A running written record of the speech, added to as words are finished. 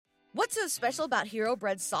What's so special about Hero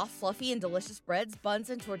Bread's soft, fluffy, and delicious breads, buns,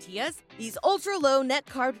 and tortillas? These ultra-low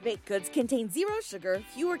net-carb baked goods contain zero sugar,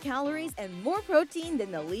 fewer calories, and more protein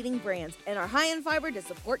than the leading brands, and are high in fiber to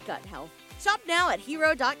support gut health. Shop now at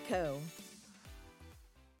hero.co.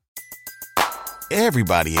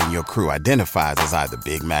 Everybody in your crew identifies as either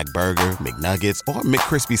Big Mac Burger, McNuggets, or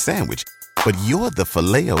McCrispy Sandwich. But you're the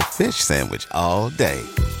Filet-O-Fish Sandwich all day.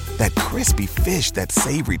 That crispy fish, that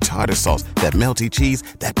savory tartar sauce, that melty cheese,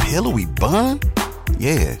 that pillowy bun.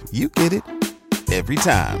 Yeah, you get it. Every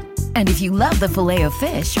time. And if you love the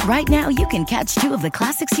Filet-O-Fish, right now you can catch two of the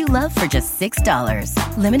classics you love for just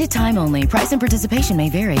 $6. Limited time only. Price and participation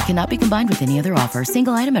may vary. Cannot be combined with any other offer.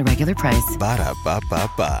 Single item at regular price.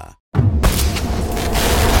 Ba-da-ba-ba-ba.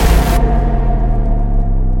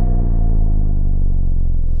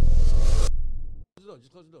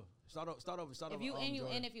 Just close the door. Start over. If you in, you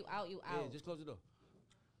in. If you out, you out. Yeah, just close the door.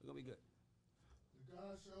 We're gonna be good. The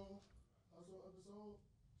God Show, also episode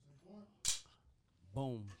 1.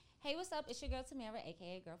 Boom. Hey, what's up? It's your girl Tamira,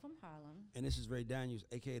 aka Girl from Harlem, And this is Ray Daniels,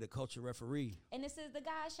 aka the Culture Referee. and this is the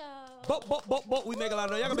God Show. But we make a lot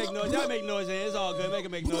of noise. Y'all can make noise. Y'all make noise. It's all good.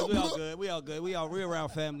 Make noise. We all good. We around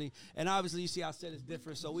family. And obviously, you see, I said it's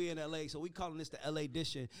different. So we in LA. So we calling this the LA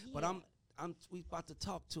edition. Yeah. But we about to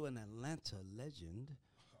talk to an Atlanta legend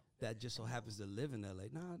that just so happens to live in LA.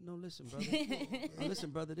 No, listen, brother.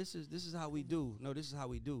 Listen, brother. This is how we do. No, this is how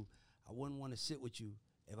we do. I wouldn't want to sit with you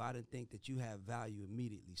if I didn't think that you have value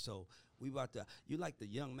immediately. So we about to, you like the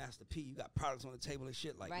young Master P. You got products on the table and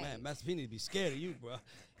shit. Like, right. Man, Master P need to be scared of you, bro.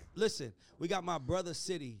 Listen, we got my brother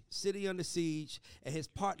City Under Siege, and his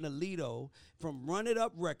partner Lido from Run It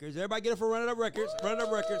Up Records. Everybody get it for Run It Up Records. Run It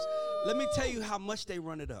Up Records. Let me tell you how much they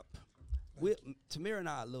run it up. Tamira and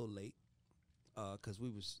I are a little late because we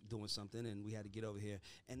was doing something and we had to get over here.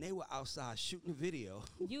 And they were outside shooting a video.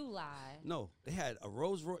 You lie. No, they had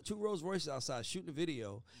two Rolls Royces outside shooting a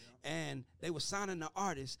video, and they were signing the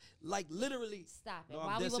artists like literally. Stop it.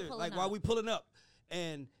 No, While we pulling up.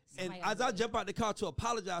 And as I jump out the car to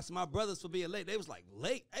apologize to my brothers for being late, they was like,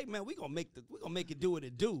 "Late? Hey man, we gonna make it do what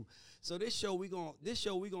it do." So this show we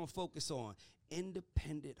gonna focus on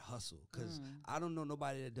independent hustle, because I don't know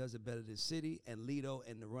nobody that does it better than City and Lido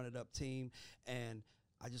and the Run It Up team. And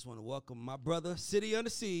I just want to welcome my brother City Under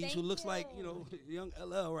Siege, who looks like young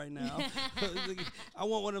LL right now. I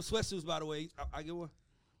want one of them sweatsuits, by the way. I get one.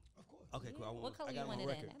 Of course. Okay, cool. What color you want it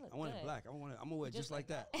in? I want it black. I'm gonna wear it just like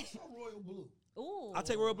that. Royal blue. Ooh. I'll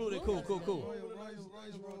take royal blue then. Cool.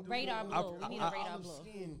 Radar blue. We need a radar blue.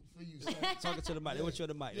 Skin for you, sir. Talking to the mic. They want you on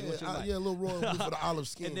the mic. Yeah, a little royal blue for the olive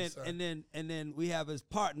skin. And then we have his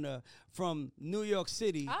partner from New York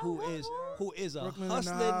City, who is a Brooklyn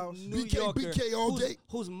hustling New Yorker, BK all day.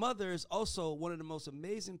 whose mother is also one of the most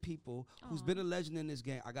amazing people, who's been a legend in this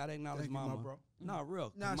game. I gotta acknowledge Thank you, Mama. my bro. No,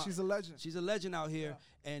 real. She's a legend. She's a legend out here,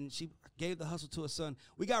 and she gave the hustle to her son.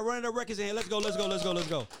 We got Running Up Records in here. Let's go. And Wait,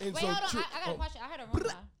 hold on. so I got a question. I heard a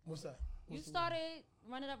rumor. What's that? You started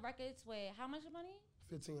Running Up Records with how much money?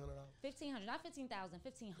 $1,500. $1,500, not 15,000.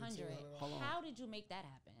 1,500. How did you make that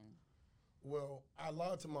happen? Well, I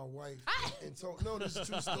lied to my wife and told. No, this is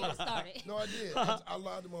a true story. Started. No, I did. I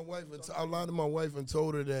lied to my wife and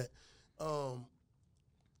told her that,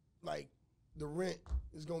 like, the rent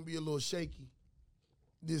is gonna be a little shaky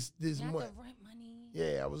this Not month. the rent money.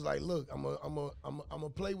 Yeah, I was like, look, I'm a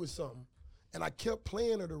play with something, and I kept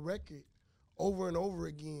playing her the record over and over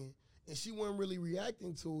again, and she wasn't really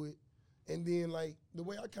reacting to it. And then, like, the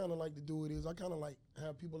way I kind of like to do it is I kind of like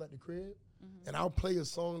have people at the crib, and I'll play a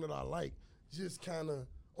song that I like, just kind of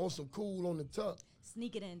on some cool on the tuck.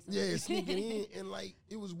 Sneak it in. Yeah, sneak it in. And, like,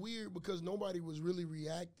 it was weird because nobody was really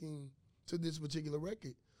reacting to this particular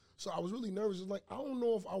record. So I was really nervous. It was like, I don't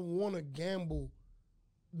know if I want to gamble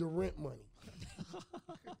the rent money.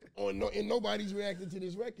 And nobody's reacting to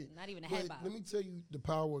this record. Not even a But head bob. let me tell you the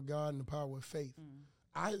power of God and the power of faith.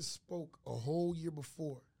 I had spoke a whole year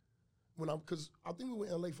before because I think we were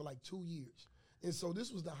in LA for like 2 years. And so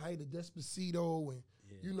this was the height of Despacito and,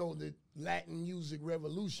 the Latin music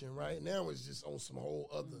revolution, right? Now it's just on some whole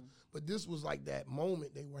other. But this was like that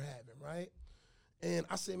moment they were having, right? And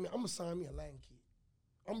I said, man, I'm going to sign me a Latin kid.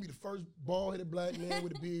 I'm going to be the first bald-headed black man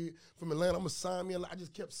with a beard from Atlanta. I'm going to sign me. I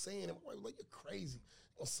just kept saying it. My wife was like, you're crazy.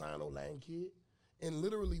 I'm going to sign no Latin kid. And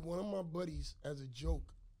literally one of my buddies, as a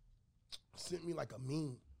joke, sent me like a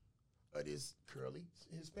meme of this curly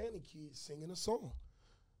Hispanic kid singing a song.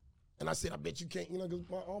 And I said, I bet you can't,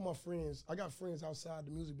 because all my friends, I got friends outside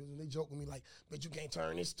the music business, they joke with me like, bet you can't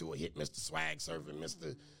turn this to a hit, Mr. Swag Surfing,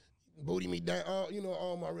 Mr. Booty Me Down,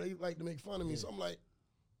 all my, they like to make fun of me. So I'm like,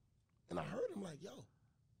 and I heard him like, yo,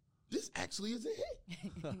 this actually is a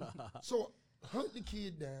hit. So hunt the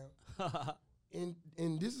kid down,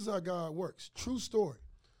 and this is how God works. True story.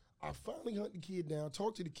 I finally hunt the kid down,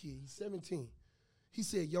 talk to the kid. He's 17. He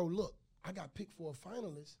said, yo, look, I got picked for a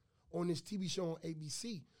finalist on this TV show on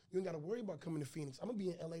ABC. You ain't got to worry about coming to Phoenix. I'm going to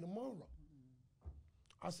be in L.A. tomorrow.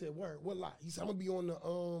 I said, word, what lot? He said, I'm going to be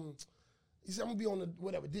on the,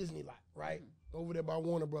 whatever, Disney lot, right? Over there by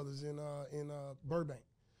Warner Brothers in Burbank.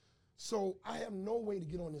 So I have no way to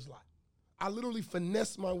get on this lot. I literally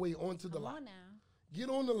finessed my way onto the lot. Come on now. Get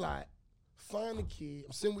on the lot, find the kid.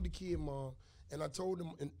 I'm sitting with the kid mom, and I told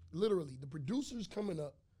them, and literally, the producers coming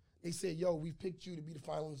up, they said, yo, we picked you to be the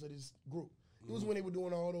finalist of this group. It was when they were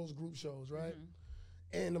doing all those group shows, right?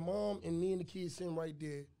 And the mom and me and the kid sitting right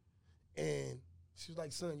there, and she was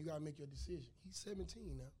like, son, you got to make your decision. He's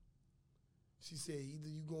 17 now. She said, either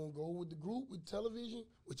you going to go with the group with television,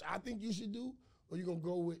 which I think you should do, or you going to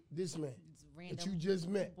go with this man that you just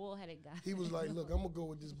met. Bullheaded guy. He was like, look, I'm going to go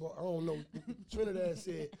with this ball. I don't know. Trinidad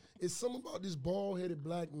said, it's something about this bald-headed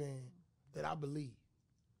black man that I believe.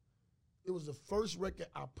 It was the first record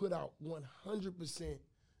I put out 100%.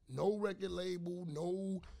 No record label,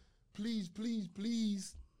 no please, please,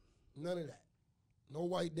 please. None of that. No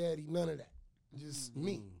white daddy, none of that. Just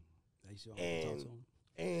me.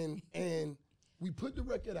 And we put the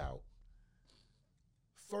record out.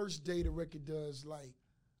 First day the record does like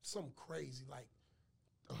something crazy, like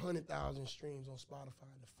 100,000 streams on Spotify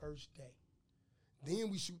the first day. Then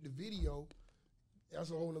we shoot the video.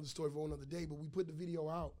 That's a whole other story for another day, but we put the video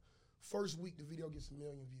out. First week, the video gets 1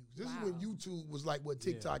 million views. This is when YouTube was like what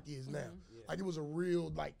TikTok is now. Like it was a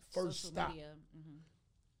real like first Social stop. media.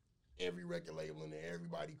 Every record label in there,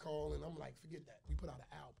 everybody calling. I'm like, forget that. We put out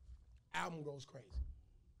an album. Album goes crazy.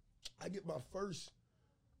 I get my first,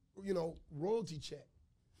 royalty check,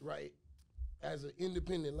 right, as an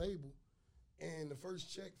independent label. And the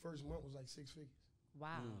first month was like 6 figures.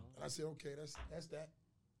 Wow. And I said, okay, that's that.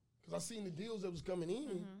 Because I seen the deals that was coming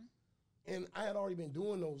in. And I had already been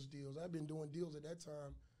doing those deals. I'd been doing deals at that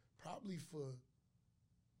time probably for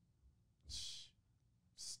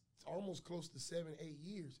almost close to 7-8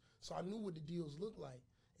 years. So I knew what the deals looked like.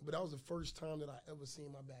 But that was the first time that I ever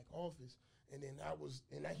seen my back office. And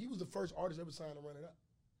then he was the first artist ever signed to Run It Up.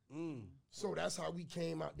 So that's how we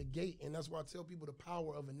came out the gate. And that's why I tell people the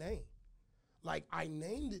power of a name. Like I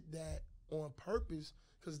named it that on purpose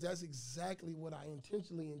because that's exactly what I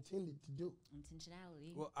intentionally intended to do.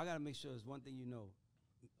 Intentionality. Well, I got to make sure there's one thing you know.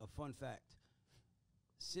 A fun fact.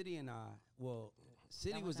 City and I,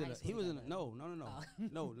 City was in a, no.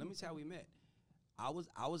 No, let me tell you how we met. I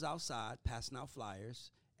was outside passing out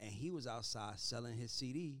flyers, and he was outside selling his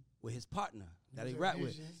CD with his partner that he rapped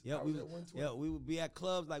with. We would be at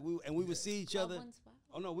clubs and we would see each other.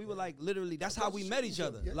 Oh no, we were like literally. That's how we met each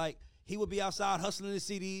other. Yeah. Like he would be outside hustling his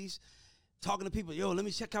CDs, talking to people. Yo, let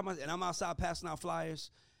me check out and I'm outside passing out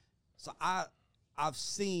flyers. So I've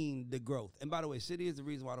seen the growth. And by the way, City is the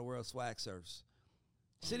reason why the world swag surfs.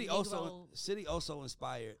 City also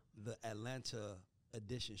inspired the Atlanta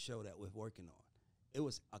edition show that we're working on. It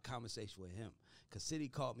was a conversation with him. Because City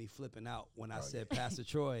called me flipping out when I said Pastor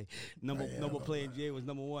Troy, number playing GA was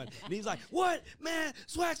number one. And he's like, what? Man,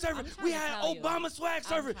 swag surfer. We had Obama swag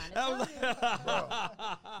surfer. I was like,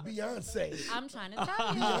 Beyonce. I'm trying to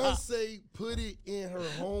tell you. Beyonce put it in her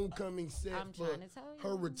homecoming set for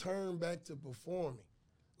her return back to performing.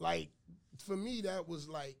 Like, for me, that was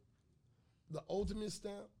like the ultimate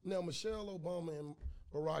stamp. Now, Michelle Obama and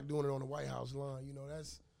Barack doing it on the White House lawn,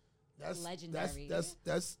 that's legendary.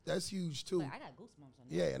 That's huge too. Like, I got goosebumps on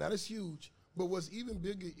that. Yeah, now that's huge. But what's even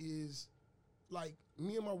bigger is, like,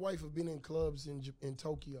 me and my wife have been in clubs in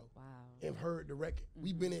Tokyo. Wow. And heard the record.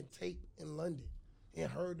 We've been at tape in London and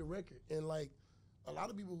heard the record. And like a lot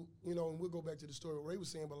of people, and we'll go back to the story what Ray was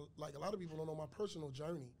saying, but like a lot of people don't know my personal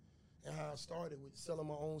journey and how I started with selling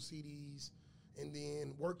my own CDs and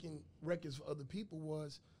then working records for other people.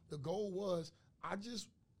 The goal was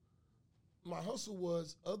my hustle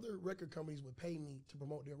was other record companies would pay me to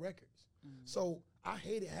promote their records. So I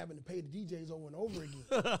hated having to pay the DJs over and over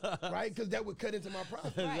again, right? Because that would cut into my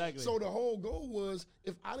profit. Exactly. So the whole goal was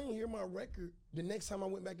if I didn't hear my record, the next time I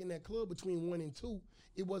went back in that club between 1 and 2,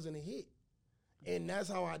 it wasn't a hit. And that's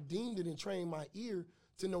how I deemed it and trained my ear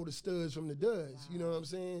to know the studs from the duds. You know what I'm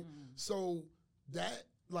saying? So that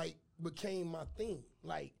like became my thing.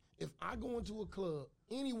 Like if I go into a club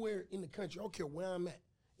anywhere in the country, I don't care where I'm at,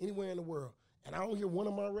 anywhere in the world, and I don't hear one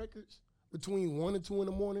of my records between 1 and 2 in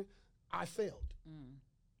the morning, I failed.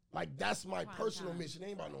 Like, that's my personal mission. It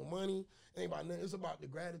ain't about no money. It ain't about nothing. It's about the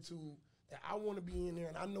gratitude that I want to be in there,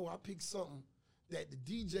 and I know I picked something that the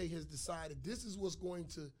DJ has decided this is what's going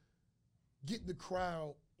to get the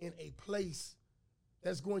crowd in a place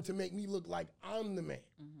that's going to make me look like I'm the man.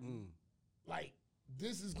 Like,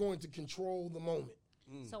 this is going to control the moment.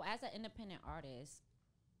 So as an independent artist,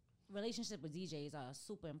 relationship with DJs are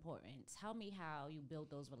super important. Tell me how you build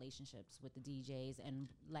those relationships with the DJs and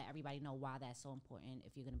let everybody know why that's so important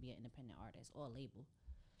if you're going to be an independent artist or a label.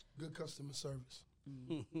 Good customer service.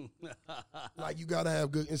 Like, you got to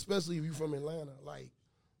have good, especially if you're from Atlanta. Like,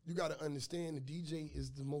 you got to understand the DJ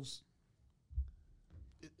is the most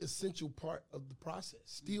essential part of the process,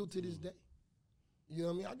 still to this day. You know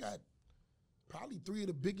what I mean? I got probably 3 of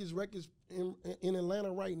the biggest records in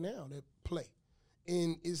Atlanta right now that play.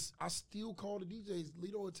 And I still call the DJs.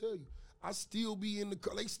 Lito will tell you. I still be in the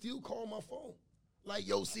car. They still call my phone. Like,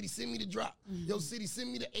 yo, City, send me the drop. Yo, City,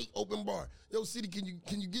 send me the 8 open bar. Yo, City, can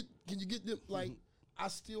you get them? Like, I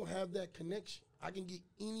still have that connection. I can get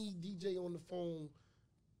any DJ on the phone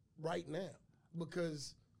right now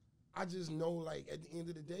because I just know, like, at the end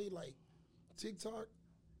of the day, like, TikTok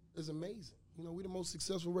is amazing. You know, we're the most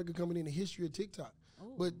successful record company in the history of TikTok.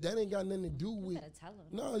 Ooh. But that ain't got nothing to do with. Better tell 'em.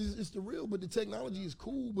 No, it's the real. But the technology is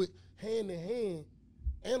cool. But hand in hand,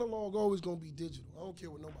 analog always gonna be digital. I don't care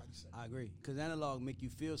what nobody say. I agree, because analog make you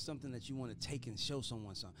feel something that you want to take and show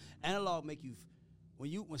someone something. Analog make you,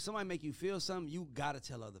 when somebody make you feel something, you gotta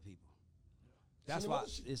tell other people. That's why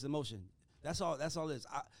it's emotion. That's all it is.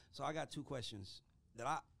 So I got 2 questions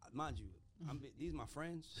that mind you, these are my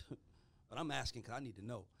friends, but I'm asking because I need to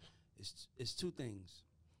know. It's 2 things.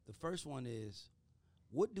 The first one is,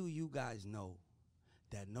 what do you guys know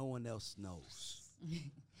that no one else knows?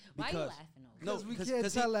 Why are you laughing over? No, we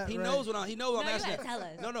can't tell that, he right? knows what I'm you asking. gotta tell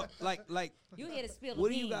us. No, like You here to spill the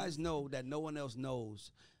what do you beans. guys know that no one else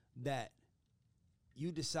knows that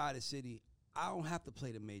you decided, City, I don't have to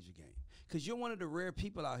play the major game? Because you're one of the rare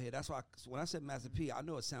people out here. That's why when I said Master P, I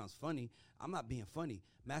know it sounds funny. I'm not being funny.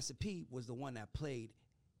 Master P was the one that played.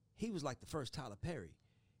 He was like the first Tyler Perry.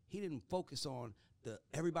 He didn't focus on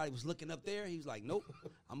everybody was looking up there. He was like, nope,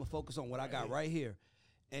 I'm going to focus on what I got right here.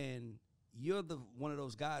 And you're one of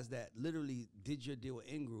those guys that literally did your deal with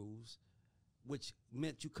In-Grooves, which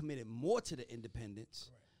meant you committed more to the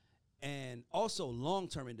independence and also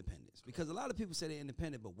long-term independence. Because a lot of people say they're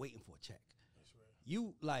independent but waiting for a check. That's right.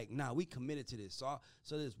 You like, nah, we committed to this. So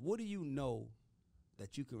this, what do you know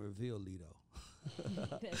that you can reveal, Lito?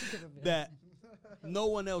 That no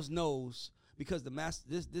one else knows. Because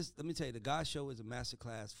this let me tell you, the God Show is a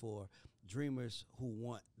masterclass for dreamers who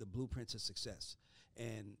want the blueprint to success.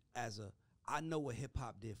 And I know what hip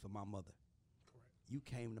hop did for my mother. Correct. You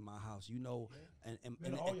came to my house, you know, and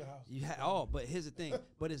all your houses. You had but here's the thing,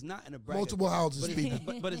 but it's not in a Multiple houses,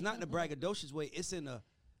 but it's not in a braggadocious way. It's in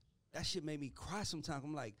that shit made me cry sometimes.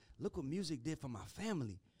 I'm like, look what music did for my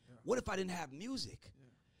family. Yeah. What if I didn't have music? Yeah.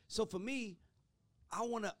 So for me, I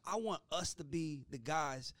want us to be the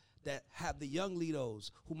guys that have the young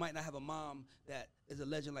Litos who might not have a mom that is a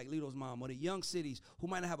legend like Lito's mom, or the young Cities who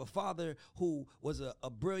might not have a father who was a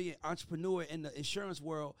brilliant entrepreneur in the insurance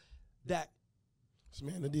world. That this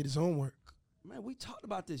man that did his homework. Man, we talked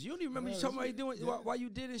about this. You don't even remember you talking about doing why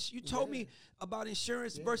you did this. You told me about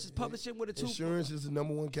insurance versus publishing with a 2. Insurance is the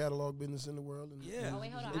 #1 catalog business in the world. Oh,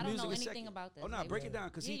 wait, hold on. I don't know anything about this. Oh, no, break it down,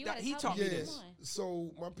 because he taught me this.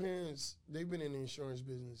 So my parents, they've been in the insurance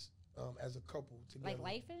business as a couple together. Like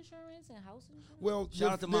life insurance and house insurance? Well,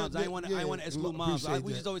 shout out to moms. I ain't want to exclude moms.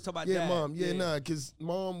 We just always talk about dad. Yeah, mom. Yeah, nah, because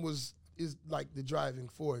mom is like the driving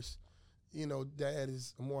force. You know, dad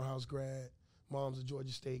is a Morehouse grad. Mom's a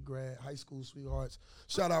Georgia State grad, high school sweethearts.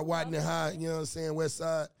 Shout out Watney High, you know what I'm saying, West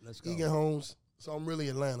Side, Egan Homes. So I'm really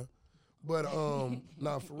Atlanta. But,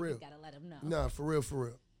 nah, for real. Gotta let them know. Nah, for real.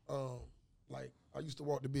 Like, I used to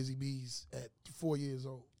walk the Busy Bees at 4 years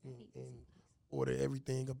old and order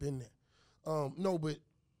everything up in there. No, but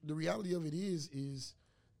the reality of it is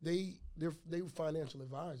they're financial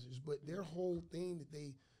advisors, but their whole thing that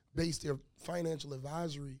they base their financial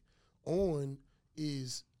advisory on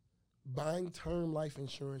is buying term life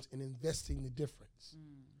insurance and investing the difference.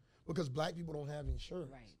 Because black people don't have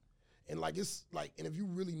insurance. Right. And and if you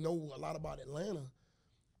really know a lot about Atlanta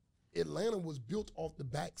was built off the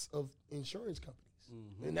backs of insurance companies.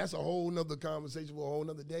 Mm-hmm. And that's a whole nother conversation for a whole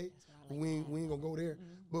nother day. We ain't gonna go there.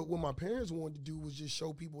 Mm-hmm. But what my parents wanted to do was just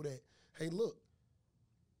show people that, hey, look,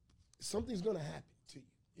 something's gonna happen to you.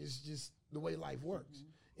 It's just the way life works.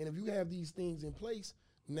 Mm-hmm. And if you have these things in place,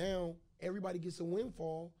 now everybody gets a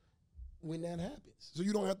windfall when that happens. So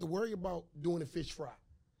you don't have to worry about doing a fish fry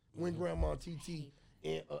when Grandma TT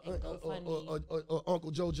and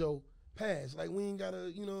Uncle JoJo pass. Like, we ain't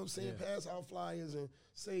gotta, you know what I'm saying, pass out flyers and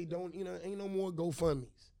say, ain't no more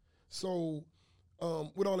GoFundMes. So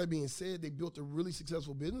with all that being said, they built a really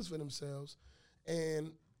successful business for themselves.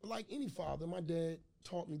 And like any father, my dad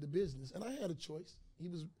taught me the business, and I had a choice.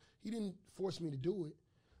 He didn't force me to do it,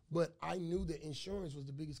 but I knew that insurance was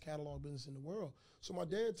the biggest catalog business in the world. So my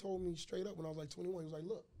dad told me straight up when I was like 21, he was like,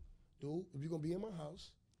 look, dude, if you're gonna be in my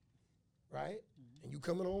house, right, and you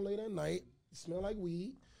coming home late at night, you smell like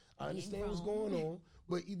weed, I understand what's going on,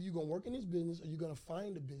 but either you're gonna work in this business or you're gonna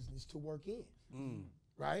find a business to work in,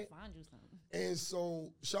 right? Find you something. And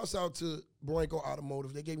so shouts out to Bronco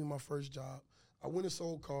Automotive. They gave me my first job. I went and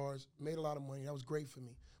sold cars, made a lot of money. That was great for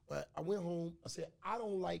me. But I went home, I said, I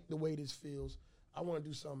don't like the way this feels. I want to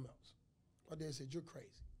do something else. My dad said, you're crazy.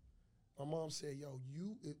 My mom said, yo,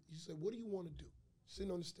 you said, what do you want to do?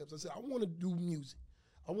 Sitting on the steps. I said, I want to do music.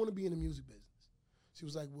 I want to be in the music business. She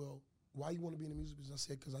was like, well, why you want to be in the music business? I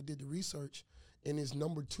said, because I did the research, and it's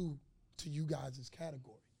number 2 to you guys'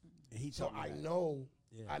 category. And So I know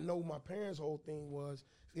my parents' whole thing was,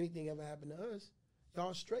 if anything ever happened to us,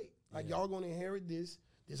 y'all straight. Like, y'all gonna inherit this.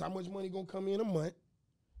 This how much money gonna come in a month.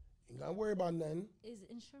 Ain't gotta worry about nothing. Is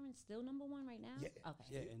insurance still number 1 right now? Yeah. Okay.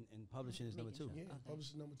 Yeah, and publishing is number 2. Yeah, Okay.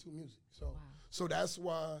 publishing number 2 music. So that's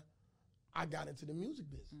why I got into the music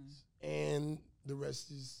business. And the rest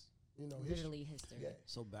is, Literally history. Yeah.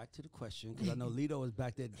 So back to the question, because I know Lito is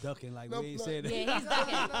back there ducking like No, we ain't no. saying that. Yeah, he's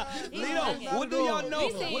ducking. He's Lito, ducking. what do y'all know?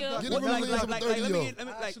 We see you. Get What- a release of 30 let me yo. get,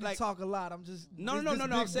 I actually talk a lot. I'm just No, this I'm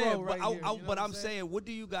big saying, bro right but, here, you know what I'm saying, what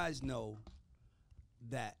do you guys know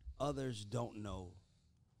that others don't know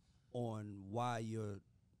on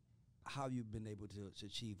how you've been able to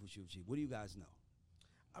achieve what you achieved? What do you guys know?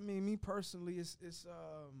 I mean, me personally, it's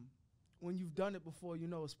when you've done it before, you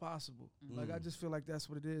know it's possible. Like, I just feel like that's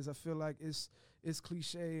what it is. I feel like it's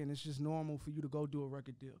cliche and it's just normal for you to go do a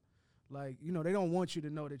record deal. Like, they don't want you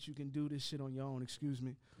to know that you can do this shit on your own. Excuse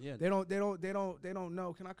me. Yeah. They don't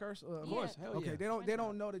know. Can I curse? Of course. Hell okay. yeah. They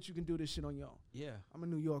don't know that you can do this shit on your own. Yeah. I'm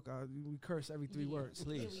in New York. We curse every 3 words.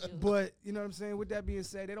 Please. Yeah, we do. But you know what I'm saying? With that being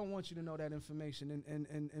said, they don't want you to know that information.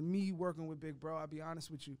 And me working with Big Bro, I'll be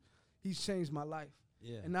honest with you, he's changed my life.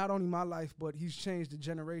 Yeah. And not only my life, but he's changed the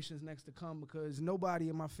generations next to come, because nobody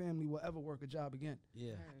in my family will ever work a job again.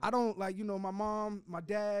 Yeah. I don't my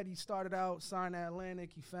dad, he started out signed at Atlantic.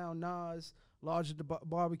 He found Nas, Larger the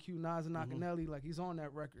Barbecue, Nas and Nakanelli. Like, he's on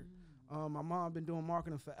that record. My mom been doing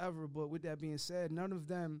marketing forever, but with that being said, none of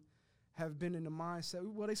them have been in the mindset.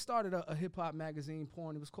 Well, they started a hip-hop magazine,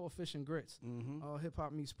 Porn. It was called Fish and Grits.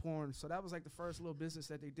 Hip-hop meets porn. So that was like the first little business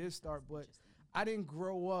that they did start, but I didn't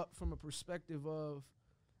grow up from a perspective of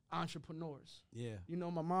entrepreneurs. Yeah.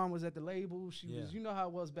 My mom was at the label. She was, how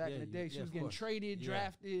it was back in the day. She was of getting course. traded,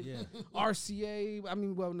 drafted, Yeah. RCA. I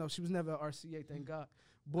mean, well, no, she was never RCA, thank God.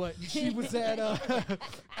 But she was at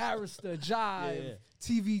Arista, Jive,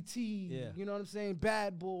 TVT, Yeah. you know what I'm saying?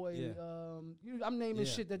 Bad Boy. Yeah. I'm naming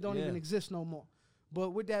shit that don't even Yeah. exist no more.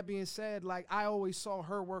 But with that being said, like, I always saw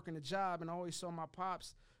her working a job, and I always saw my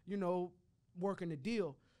pops, working the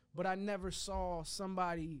deal. But I never saw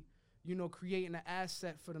somebody, creating an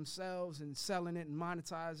asset for themselves and selling it and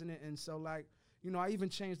monetizing it. And so, like, I even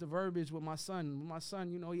changed the verbiage with my son. When my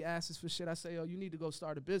son, he asks us for shit, I say, oh, you need to go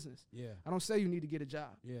start a business. Yeah. I don't say you need to get a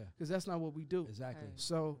job. Yeah. Because that's not what we do. Exactly. Right.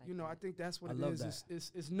 So, Like I think that's what I it love is.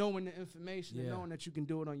 that. It's knowing the information and Yeah. knowing that you can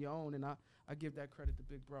do it on your own. And I give that credit to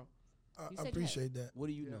Big Bro. You I said appreciate that. What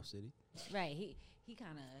do you know, City? Right. He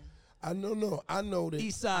kind of. I know that.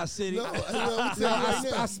 East Side City. No, I'm telling you right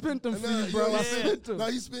now. I spent them for Nah, you, bro. yeah. I spent them. No,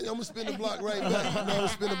 I'm gonna spin the block right back. I'm gonna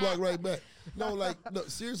spin the block right back. No,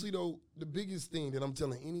 seriously though, the biggest thing that I'm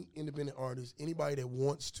telling any independent artist, anybody that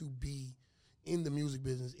wants to be in the music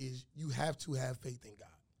business, is you have to have faith in God.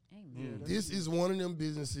 Amen. This is one of them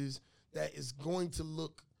businesses that is going to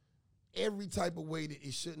look every type of way that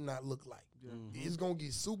it should not look like. It's gonna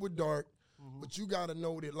get super dark, but you gotta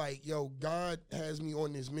know that, like, yo, God has me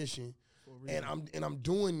on this mission, and I'm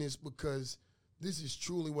doing this because this is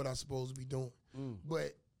truly what I'm supposed to be doing.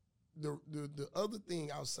 But the other thing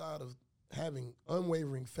outside of having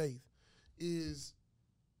unwavering faith is,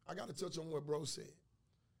 I gotta touch on what bro said.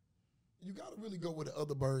 You gotta really go where the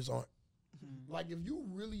other birds aren't. Like, if you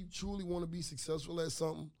really truly want to be successful at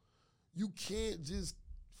something, you can't just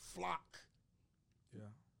flock. Yeah.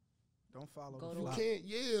 Don't follow Go the to You flock.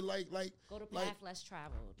 can't, like Go to path like, less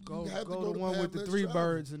traveled. Go, you have to go go to the one path with the less 3 traveled.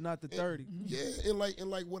 birds and not the 30. Yeah, and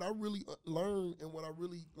like what I really learned and what I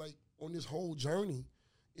really like on this whole journey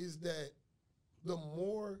is that the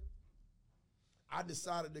more I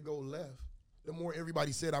decided to go left, the more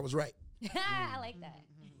everybody said I was right. I like that.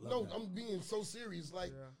 No, I'm being so serious.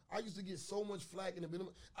 Like, I used to get so much flack in the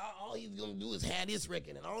middle. All he's gonna do is have this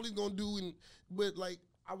record, and all he's gonna do, but like,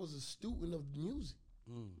 I was a student of music,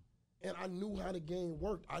 and I knew how the game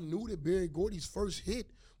worked. I knew that Barry Gordy's first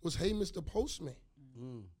hit was "Hey, Mr. Postman."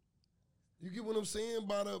 You get what I'm saying?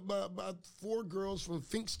 By 4 girls from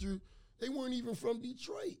Finkston. They weren't even from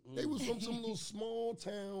Detroit. They was from some little small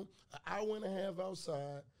town, an hour and a half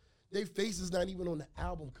outside. Their faces not even on the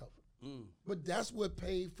album cover. But that's what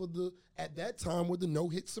paid for at that time, were the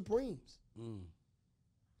no-hit Supremes.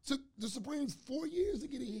 Took the Supremes 4 years to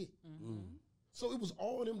get a hit. So it was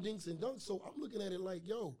all them dinks and dunks. So I'm looking at it like,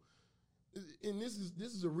 yo, and this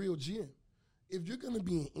is a real gem. If you're gonna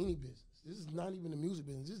be in any business, this is not even the music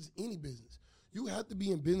business, this is any business, you have to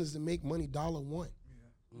be in business to make money $1.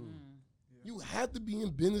 You have to be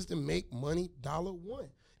in business to make money $1.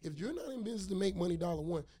 If you're not in business to make money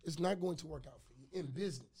 $1, it's not going to work out for you in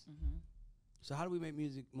business. So how do we make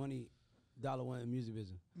music money $1 in music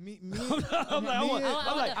business? I'm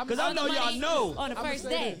like, because I know y'all know on the first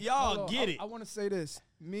day. Y'all get it. I want to say this.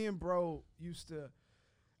 Me and bro used to.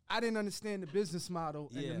 I didn't understand the business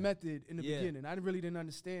model and the method in the beginning. I really didn't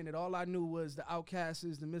understand it. All I knew was the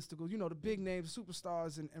Outcasts, the Mysticals, the big names,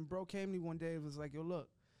 superstars. And bro came to me one day and was like, yo, look,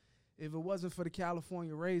 if it wasn't for the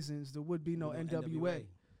California Raisins, there would be no NWA.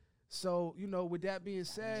 So, with that being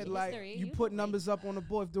said, like, you put numbers up on the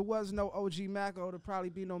board. If there was no OG Maco, there'd probably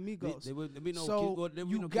be no Migos. There'd be no so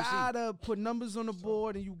you gotta put numbers on the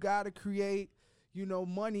board, and you gotta create,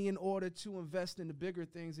 money in order to invest in the bigger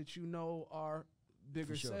things that are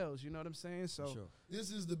bigger sales. You know what I'm saying? So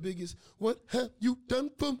this is the biggest. What have you done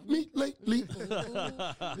for me lately?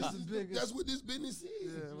 This is biggest. That's what this business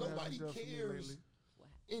is. Yeah, nobody cares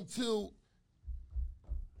until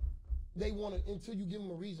they want to. Until you give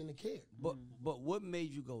them a reason to care. But what made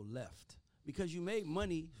you go left? Because you made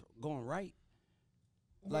money going right.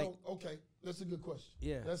 Well, okay, that's a good question.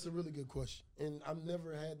 Yeah, that's a really good question, and I've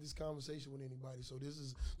never had this conversation with anybody, so this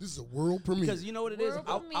is a world premiere. Because you know what it is,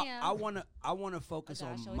 I wanna focus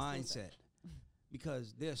on mindset,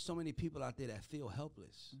 because there's so many people out there that feel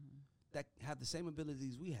helpless, that have the same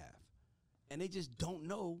abilities we have, and they just don't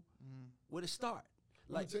know where to start.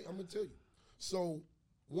 I'm gonna tell you. So,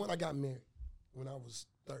 I got married when I was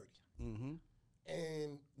 30,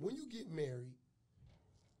 and when you get married,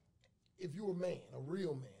 if you're a man, a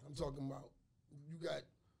real man, I'm talking about, you got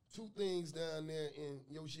 2 things down there and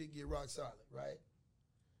your shit get rock solid, right?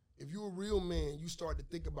 If you're a real man, you start to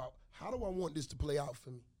think about, how do I want this to play out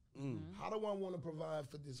for me? How do I want to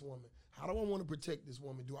provide for this woman? How do I want to protect this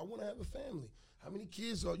woman? Do I want to have a family? How many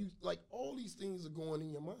kids are you? Like, all these things are going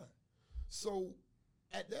in your mind. So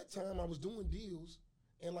at that time, I was doing deals,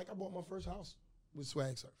 and like, I bought my first house with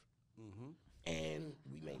Swag Surf. And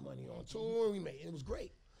we made money on tour, it was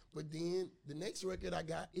great. But then the next record I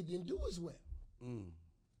got, it didn't do as well.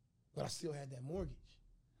 But I still had that mortgage.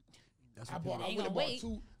 I went and bought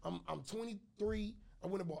 2. I'm 23. I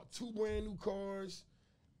went and bought 2 brand new cars,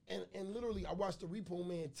 and literally I watched the repo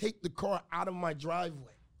man take the car out of my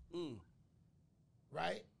driveway.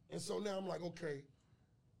 Right? And so now I'm like, okay,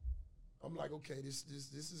 this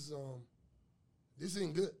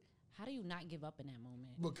isn't good. How do you not give up in that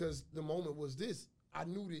moment? Because the moment was this. I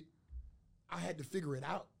knew that I had to figure it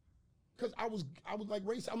out. Because I was like,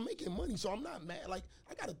 Ray, I'm making money, so I'm not mad. Like,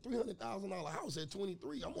 I got a $300,000 house at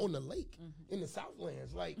 23. I'm on the lake in the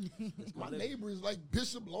Southlands. Like, my neighbor is like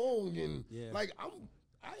Bishop Long, and like,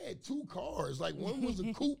 I had 2 cars. Like, one was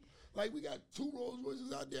a coupe. Like, we got 2 Rolls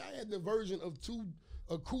Royces out there. I had the version of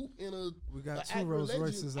a coupe and we got 2 Rolls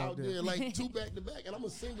Royces out there, like 2 back to back. And I'm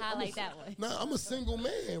a single. I like that one. Nah, I'm a single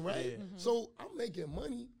man, right? So I'm making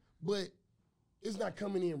money, but it's not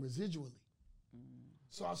coming in residually.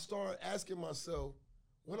 So I started asking myself,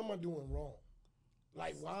 what am I doing wrong?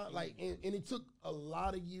 Like, why? Like, and it took a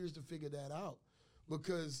lot of years to figure that out,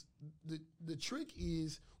 because the trick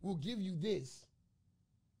is, we'll give you this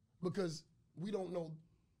because we don't know,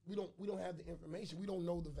 we don't have the information. We don't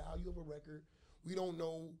know the value of a record. We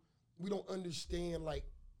don't understand like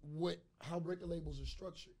how record labels are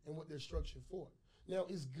structured and what they're structured for. Now,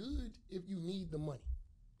 it's good if you need the money.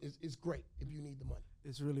 It's great if you need the money.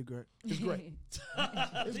 It's really great. It's great.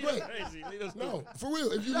 It's great. No, for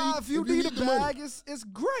real. If you need a the bag, money, it's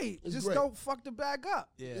great. It's Just great. don't fuck the bag up.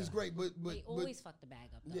 Yeah. It's great, but They always fuck the bag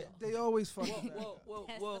up, though. Yeah. They always fuck the bag up.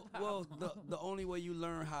 Well, the only way you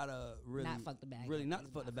learn how to really Not fuck the bag really up not is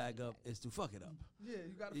fuck the not bag fuck up is to fuck it up. Yeah,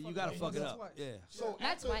 You gotta fuck it up. Twice. Yeah. So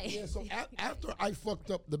That's after, why. yeah, so after I fucked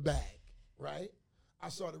up the bag, right? I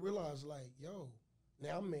started to realize, like, yo,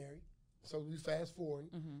 now I'm married. So we fast forward,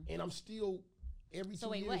 and I'm still every 2 years. So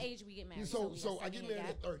wait, what age we get married? So I get married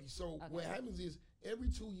at 30. So what happens is, every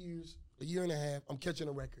 2 years, a year and a half, I'm catching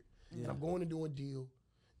a record, and I'm going to do a deal,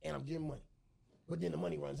 and I'm getting money. But then the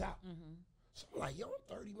money runs out. So I'm like, yo,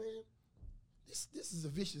 I'm 30, man. This is a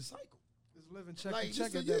vicious cycle. It's living check Like, to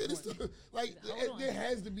check at that point. there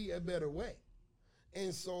has to be a better way.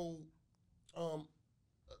 And so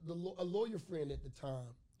A lawyer friend at the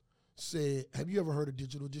time said, "Have you ever heard of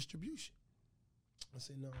digital distribution?" I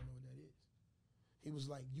said, "No, I don't know what that is." He was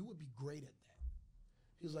like, "You would be great at that."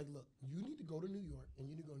 He was like, "Look, you need to go to New York and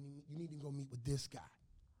you need to go meet with this guy,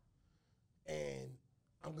 and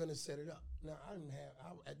I'm gonna set it up." Now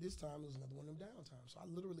at this time it was another one of them downtime, so I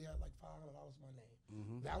literally had like $500 to my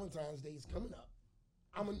name. Valentine's Day is coming up.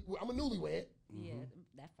 I'm a newlywed. Yeah,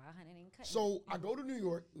 that 500 ain't cutting. So I go to New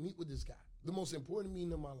York, meet with this guy, the most important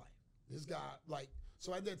meeting of my life. This guy,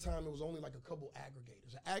 so at that time it was only like a couple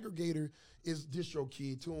aggregators. An aggregator is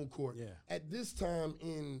DistroKid, TuneCore. Yeah. At this time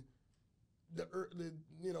in the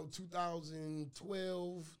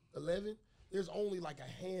 2012, 11, there's only like a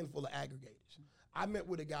handful of aggregators. I met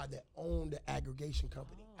with a guy that owned the aggregation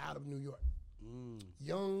company out of New York.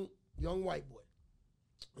 Young white boy.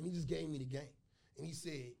 And he just gave me the game. And he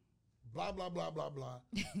said, blah, blah, blah, blah, blah.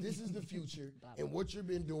 This is the future, and what you've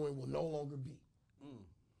been doing will no longer be.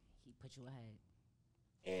 He put you ahead.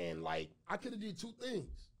 And I could have did two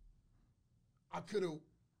things. I could have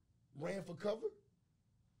ran for cover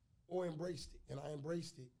or embraced it, and I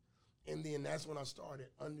embraced it. And then that's when I started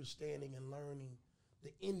understanding and learning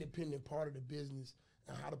the independent part of the business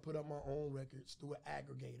and how to put up my own records through an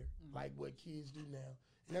aggregator, like what kids do now.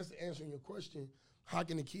 And that's the answer in your question. How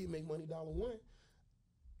can a kid make money? $1.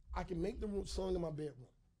 I can make the song in my bedroom.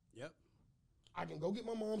 Yep. I can go get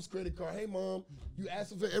my mom's credit card. Hey, Mom, you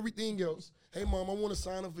asking for everything else. Hey, Mom, I want to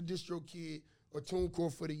sign up for DistroKid or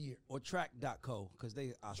TuneCore for the year. Or Track.co, because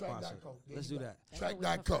they are sponsored. Track.co. Let's do that.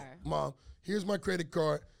 Track.co. Mom, here's my credit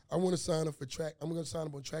card. I want to sign up for Track. I'm going to sign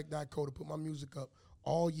up on Track.co to put my music up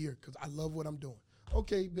all year because I love what I'm doing.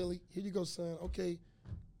 Okay, Billy, here you go, son. Okay,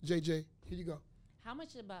 JJ, here you go. How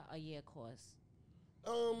much about a year cost?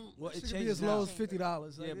 Well, It can be as low as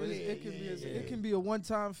 $50. Yeah, but it can be a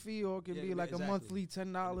one-time fee, or it can be like exactly. a monthly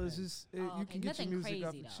 $10. You can get your Nothing music up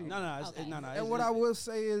crazy, for though. cheap. No. And what I will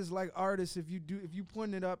say is, like artists, if you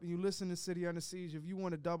putting it up and you listen to City Under Siege, if you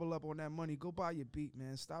want to double up on that money, go buy your beat,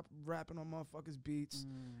 man. Stop rapping on motherfuckers' beats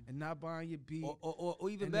and not buying your beat. Or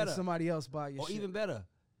even and better, then somebody else buy your or shit. even better.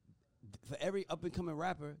 For every up and coming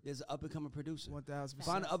rapper, there's an up and coming producer. 1000%.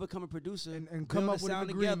 Find an up and coming producer And come build up a with an sound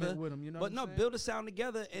agreement together, with 'em, you know But what no, I'm saying? build a sound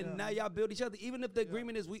together, and Yeah. now y'all build each other. Even if the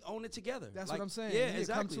agreement is we own it together. That's Like, what I'm saying. Yeah,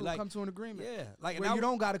 exactly. Come to an agreement. Yeah, like Where you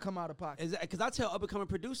don't got to come out of pocket. Because I tell up and coming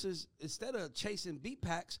producers, instead of chasing beat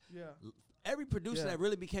packs, Yeah. every producer Yeah. that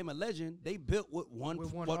really became a legend, they built with one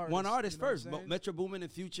artist, you know what I'm first. saying? Metro Boomin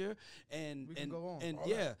and Future, and We can go on. and All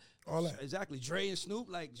yeah, that. All that. exactly. Dre and Snoop,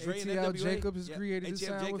 like Dre and ATL NWA. Jacobs has Yeah. created the ATL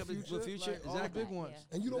sound Jacobs with Future, Future, like all the exactly. big ones.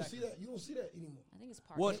 And you don't see that. You don't see that anymore. I think it's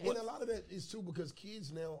part What- of it. And a lot of that is too because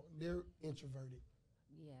kids now, they're introverted.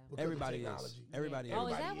 Yeah. because of Everybody is. technology. Everybody Oh,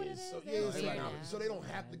 is. is that what it is? So, They yeah, don't so, see it like, now. so they don't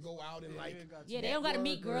have to go out and Yeah, they don't got to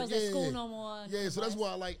meet network or- girls at school no more. Yeah, so that's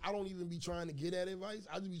why I don't even be trying to get that advice.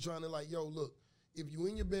 I just be trying to yo, look, if you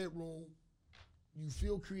in your bedroom, you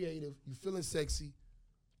feel creative, you feeling sexy,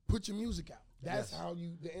 put your music out. That's Yes. how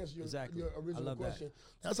you to answer your, Exactly. your I original love that. question.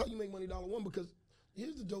 That's how you make money $1 because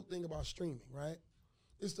here's the dope thing about streaming, right?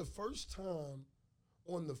 It's the first time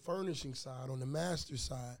on the furnishing side, on the master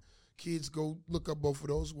side, kids go look up both of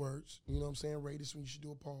those words. You know what I'm saying? Rate this when you should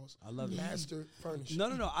do a pause. I love it. Master furnishing. No.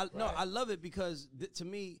 Right. I love it because to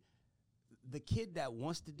me, the kid that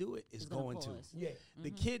wants to do it is It's gonna going to. pause. Yeah. The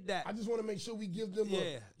kid that I just want to make sure we give them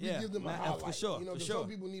Yeah, give them a man, for highlight. sure, You know, for 'cause sure. some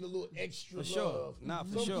people need a little extra For sure. love. Nah,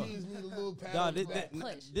 for some sure. kids need a little pat Nah, on the this, back.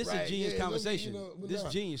 this Right, is genius yeah, conversation. This nah.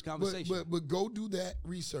 genius conversation. But go do that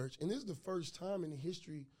research. And this is the first time in the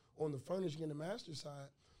history on the furnishing and the master side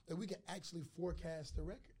that we can actually forecast the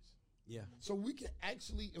records. yeah. So we can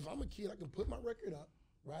actually, if I'm a kid, I can put my record up,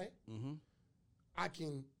 right? Mm-hmm. I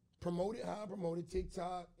can promote it how I promote it,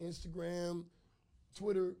 TikTok, Instagram,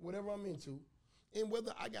 Twitter, whatever I'm into. And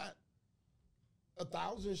whether I got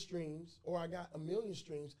 1,000 streams or I got 1,000,000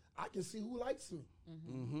 streams, I can see who likes me.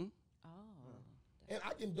 Mm-hmm. Oh. And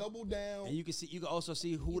I can double down. And you can also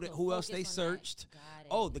see who You the, can who else focus they on that. searched. Got it.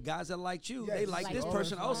 Oh, the guys that liked you, Yes. they like Like this all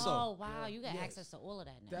person that also. Oh, wow. You got Yes. access to all of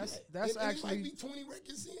that now. That's And it actually might be 20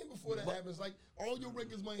 records in before that happens. Like all your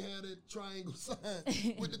records might have that triangle sign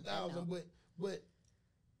with the 1,000, but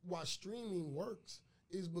why streaming works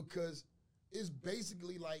is because it's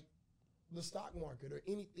basically like the stock market or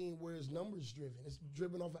anything where it's numbers driven. It's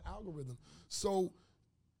driven off an algorithm. So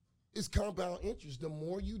it's compound interest. The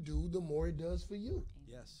more you do, the more it does for you.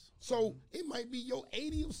 Yes. So it might be your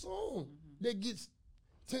 80th song that gets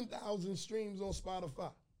 10,000 streams on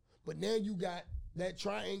Spotify. But now you got that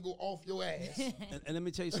triangle off your ass. And let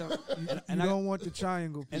me tell you something. You don't want the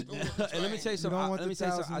triangle. And People. let me tell you You something. don't want Let me the tell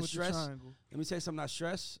you thousand something. I with the stress. triangle. Let me tell you something. I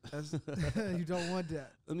stress. You don't want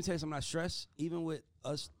that. Let me tell you something. I stress. Even with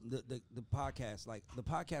us, the podcast. Like the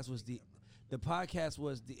podcast was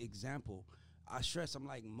the example. I stress. I'm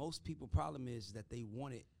like, most people' problem is that they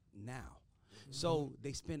want it now, so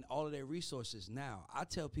they spend all of their resources now. I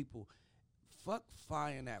tell people, fuck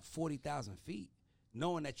flying at 40,000 feet,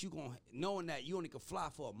 knowing that you only can fly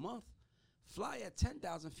for a month. Fly at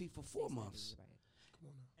 10,000 feet for 4 months.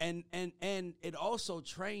 Right. And it also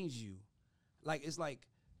trains you. Like, it's like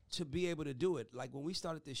to be able to do it. Like when we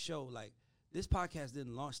started this show, like this podcast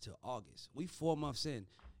didn't launch till August. We 4 months in.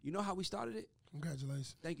 You know how we started it?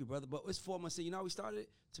 Congratulations. Thank you, brother. But it's 4 months in. You know how we started it?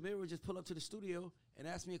 Tamira would just pull up to the studio and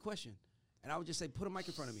ask me a question. And I would just say, put a mic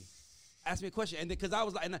in front of me. Ask me a question. And because I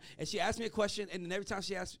was like, and she asked me a question, and then every time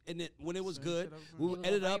she asked, and then when it was good, we would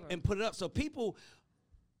edit up and put it up. So people,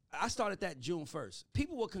 I started that June 1st.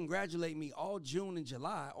 People will congratulate me all June and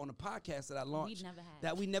July on a podcast that I launched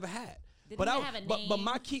that we never had. Didn't even have a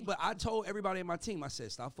name. But I told everybody in my team, I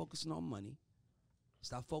said, stop focusing on money.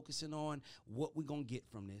 Stop focusing on what we're going to get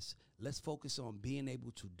from this. Let's focus on being able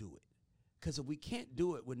to do it. Because if we can't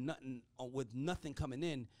do it with nothing coming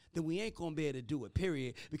in, then we ain't going to be able to do it,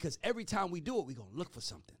 period. Because every time we do it, we're going to look for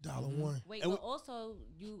something. $1. Wait, And but also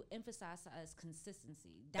you emphasize to us consistency.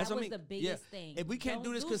 That That's what I was mean. the biggest thing. If we can't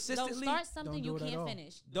do this Don't consistently, start something don't do you it at can't all.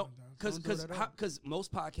 finish. Don't, Don't do it at all. because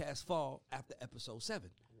most podcasts fall after episode 7.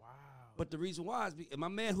 Wow. But the reason why is my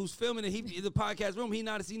man who's filming it, he in the podcast room, he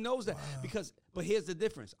knows that. But here's the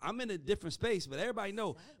difference. I'm in a different space, but everybody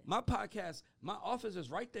know my podcast, my office is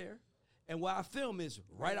right there. And where I film is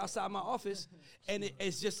right outside my office, and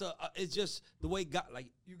it's just the way God, like,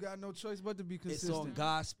 You got no choice but to be consistent. it's on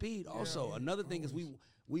God's speed. Also, another thing is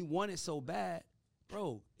we want it so bad,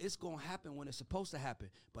 bro. It's gonna happen when it's supposed to happen,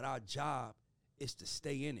 but our job is to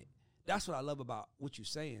stay in it. That's what I love about what you're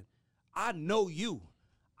saying. I know you,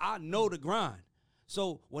 I know the grind.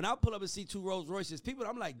 So when I pull up and see 2 Rolls Royces, people,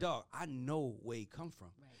 I'm like, dog, I know where he come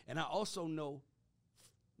from, and I also know,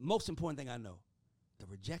 most important thing I know, the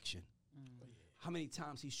rejection. How many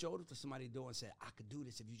times he showed up to somebody door and said, I could do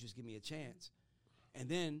this if you just give me a chance. And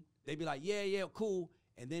then they'd be like, yeah, cool.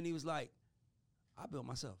 And then he was like, I built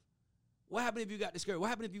myself. What happened if you got discouraged? What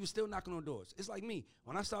happened if you were still knocking on doors? It's like me.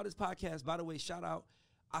 When I started this podcast, by the way, shout out,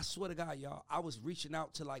 I swear to God, y'all, I was reaching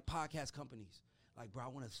out to like podcast companies. Like, bro, I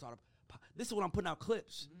want to start this is what I'm putting out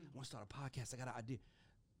clips. I want to start a podcast. I got an idea.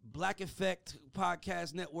 Black Effect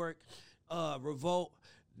Podcast Network, Revolt,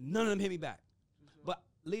 none of them hit me back. But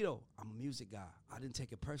Lito, I'm a music guy. I didn't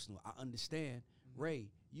take it personal. I understand. Ray,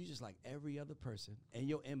 you just like every other person in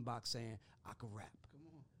your inbox saying, I can rap. Come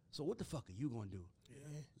on. So what the fuck are you going to do? Yeah.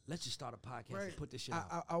 Let's just start a podcast and put this shit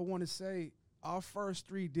out. I want to say our first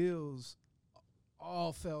 3 deals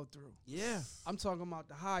all fell through. Yeah. I'm talking about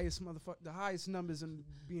the highest numbers and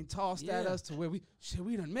being tossed at us to where we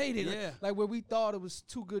done made it. Yeah. Like where we thought it was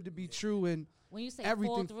too good to be true, and When you say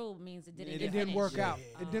everything fall through, means it didn't. it get didn't work finished. out.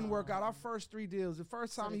 It didn't work out. Our first 3 deals. The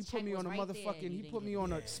first So time the he put check me was on a right there and motherfucking, you he didn't put get me it.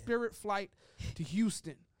 on a Spirit flight to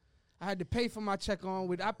Houston. I had to pay for my check on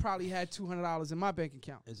with. I probably had $200 in my bank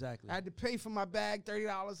account. Exactly. I had to pay for my bag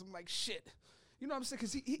 $30. I'm like, shit. You know what I'm saying?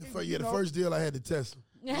 Because The first deal I had to test him.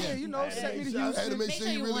 Yeah, you know, sent me to I had to Houston. make Make sure sure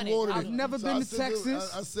he you really want it. wanted it. I've never been I to sent him-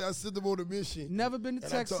 Texas. I sent him on a mission. Never been to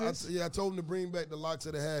And Texas. I told him to bring back the locks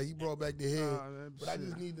of the hair. He brought back the head. But I shit.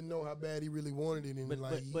 just need to know how bad he really wanted it. And he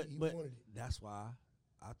wanted it. That's why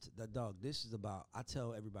this is about, I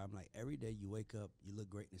tell everybody, I'm like, every day you wake up, you look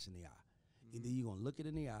greatness in the eye. Either you're going to look it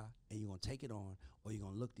in the eye and you're going to take it on, or you're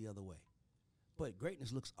going to look the other way. But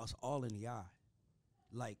greatness looks us all in the eye.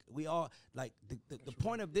 Like, we all, like, the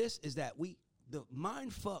point of this is that the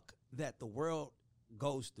mind fuck that the world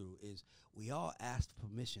goes through is we all ask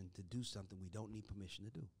permission to do something we don't need permission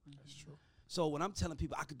to do. That's true. So when I'm telling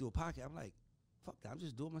people I could do a podcast, I'm like, fuck that, I'm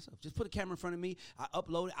just doing it myself. Just put a camera in front of me, I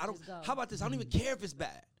upload it. Just go. How about this? I don't even care if it's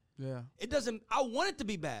bad. Yeah. It doesn't, I want it to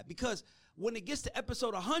be bad because when it gets to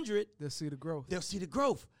episode 100, They'll see the growth. they'll see the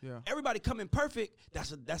growth. Yeah. Everybody coming perfect.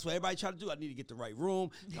 That's what everybody try to do. I need to get the right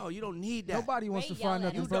room. No, you don't need that. Nobody wants to Ray find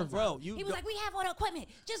yelled at nothing us. perfect. Bro, He was like, "We have all the equipment.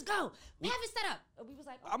 Just go. Have it set up." And we was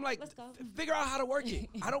like, I'm like, "Let's go." figure out how to work it.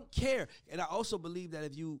 I don't care. And I also believe that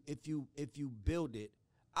if you build it,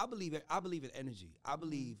 I believe in energy. I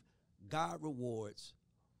believe God rewards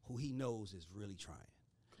who He knows is really trying.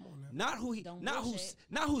 Come on now.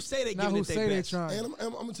 Not who say they Not giving who it say their they best. trying. And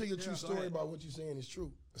I'm gonna tell you a true story ahead. about what you're saying is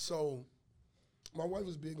true. So, my wife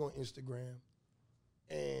was big on Instagram,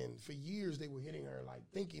 and for years they were hitting her like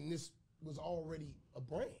thinking this was already a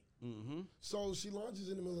brand. Mm-hmm. So she launches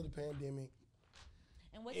in the middle of the pandemic,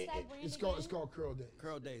 And what's that brand It's again? called Curl Days.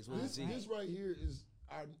 Curl Days. With This a Z. right here is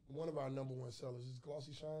one of our number one sellers. It's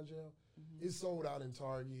Glossy Shine Gel. It's sold out in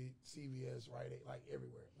Target, CVS, Rite Aid, like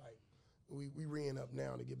everywhere. Like we ran up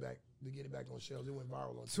now to get it back on shelves. It went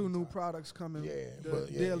viral on Two new TikTok. products coming. Yeah, the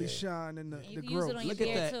Daily Shine and you the can use it growth. on your Look at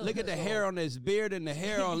beard that! too. Look at the hair on his beard and the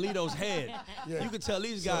hair on Lito's head. Yeah. You can tell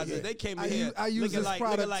these guys yeah. that they came in I here use- I use looking this like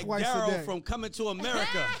product looking like twice a Daryl day. from Coming to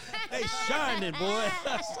America. They shining, boy.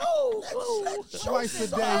 So Twice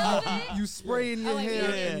a day, you spray in your wait,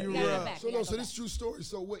 hair yeah, and you yeah, rub. back. So Yeah, no, go so this is true story.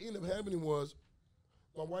 So what ended up happening was,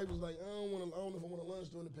 my wife was like, I don't know if I want to lunch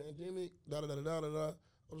during the pandemic. Da da da da da da.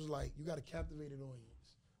 I was like, you got a captivated audience.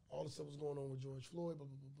 All the stuff was going on with George Floyd, blah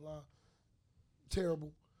blah blah blah.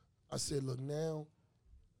 Terrible. I said, look, now,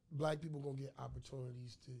 black people gonna get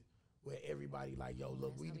opportunities to where everybody like, yo,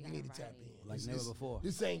 look, we need to tap in. Like never before.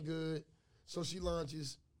 This ain't good. So she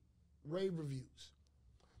launches rave reviews.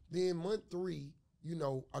 Then month 3, you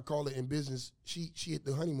know, I call it in business, she hit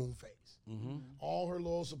the honeymoon phase. Mm-hmm. All her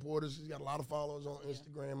loyal supporters, she's got a lot of followers on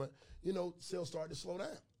Instagram. You know, sales started to slow down.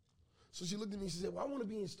 So she looked at me and she said, well, I want to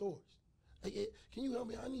be in stores. Hey, can you help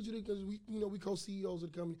me? I need you to, because we co-CEOs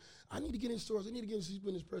of the company. I need to get in stores. I need to get in. She's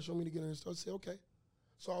putting this pressure on me to get in stores. I said, okay.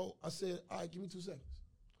 So I said, all right, give me 2 seconds.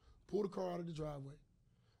 Pull the car out of the driveway.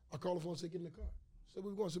 I call the phone and say, get in the car. So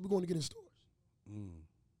we're going. So we're going to get in stores.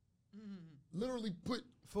 Literally put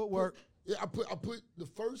Footwork. I put the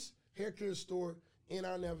first hair care store in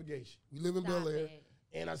our navigation. We live in Stop Bel Air, it.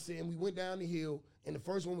 and I said, and we went down the hill, and the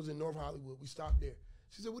first one was in North Hollywood. We stopped there.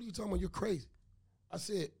 She said, "What are you talking about? You're crazy." I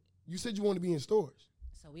said, "You said you want to be in stores.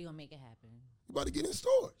 So we gonna make it happen. You about to get in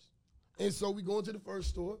stores." And so we go into the first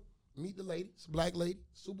store, meet the lady. It's a black lady,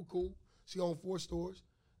 super cool. She owned 4 stores.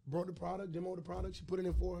 Brought the product, demoed the product. She put it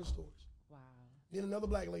in 4 of her stores. Wow. Then another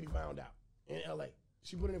black lady found out in LA.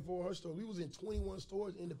 She put it in 4 of her stores. We was in 21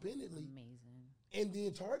 stores independently. Amazing. And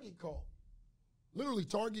then Target called. Literally,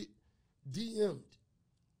 Target DM'd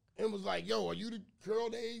and was like, yo, are you the Curl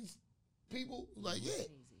Days people? Like, yeah.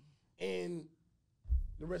 Crazy. And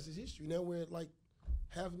the rest is history. Now we're at like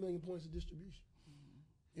 500,000 points of distribution.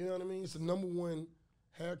 You know what I mean? It's the #1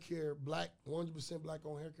 hair care, black, 100% black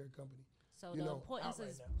owned hair care company. So You the know, importance out right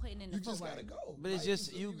is now. putting in the You just footwork. gotta go. But it's Like,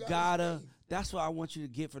 just so you gotta gotta. stay. That's what I want you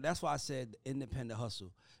to get from. That's why I said independent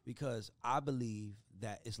hustle, because I believe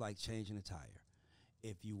that it's like changing a tire.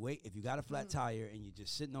 If you got a flat tire and you're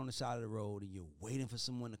just sitting on the side of the road and you're waiting for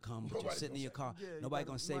someone to come, but you're Nobody sitting in gonna your car, Yeah, you nobody gotta-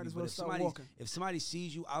 gonna save might you. as But well if start walking. somebody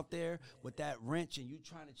sees you out there with that wrench and you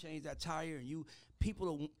trying to change that tire, and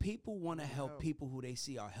people want to help people who they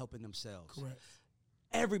see are helping themselves. Correct.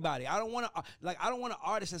 Everybody. I don't want an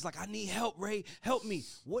artist that's like, I need help, Ray. Help me.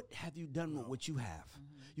 What have you done with what you have?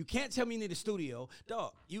 You can't tell me you need a studio.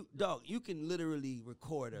 Dog, you can literally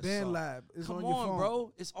record a Band song. Lab is Come on your phone.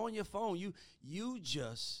 bro. It's on your phone. You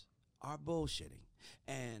just are bullshitting.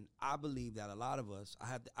 And I believe that a lot of us,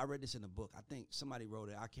 I read this in a book. I think somebody wrote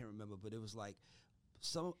it. I can't remember, but it was like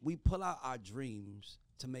we pull out our dreams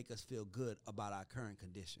to make us feel good about our current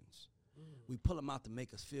conditions. We pull them out to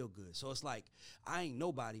make us feel good. So it's like, I ain't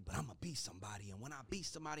nobody, but I'm going to be somebody. And when I be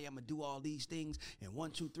somebody, I'm going to do all these things. And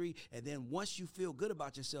 1, 2, 3. And then once you feel good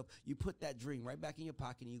about yourself, you put that dream right back in your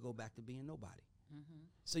pocket and you go back to being nobody.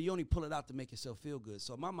 So you only pull it out to make yourself feel good.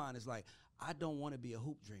 So my mind is like, I don't want to be a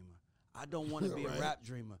hoop dreamer. I don't want to be Right. a rap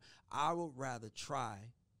dreamer. I would rather try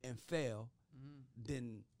and fail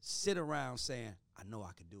than sit around saying, I know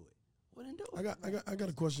I could do it. Well, then do it. I got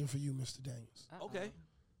a question for you, Mr. Daniels. Okay.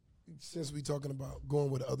 Since we talking about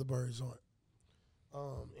going where the other birds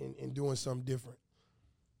aren't, and doing something different.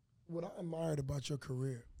 What I admired about your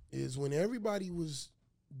career is when everybody was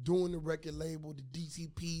doing the record label, the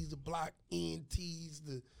DCPs, the Block ENTs,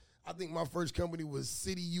 I think my first company was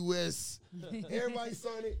City US. Everybody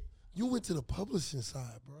signed it. You went to the publishing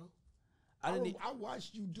side, bro. I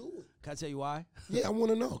watched you do it. Can I tell you why? Yeah, I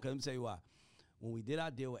want to know. Okay, let me tell you why. When we did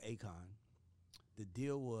our deal with Akon, the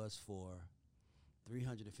deal was for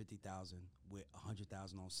 $350,000 with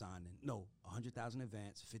 $100,000 on signing. No, $100,000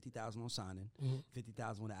 advance, $50,000 on signing,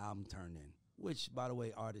 $50,000 when the album turned in. Which, by the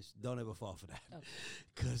way, artists don't ever fall for that,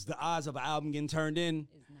 because the odds of an album getting turned in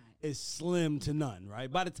is slim to none,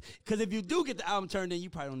 right? Because if you do get the album turned in,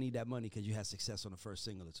 you probably don't need that money because you had success on the first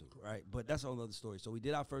single or 2, right? But that's a whole other story. So we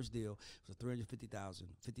did our first deal. It was $350,000,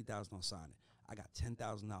 $50,000 on signing. I got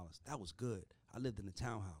 $10,000. That was good. I lived in a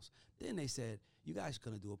townhouse. Then they said, you guys are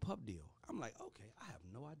going to do a pub deal. I'm like, okay, I have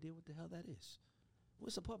no idea what the hell that is.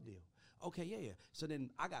 What's a pub deal? Okay, yeah. So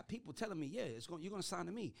then I got people telling me, yeah, you're going to sign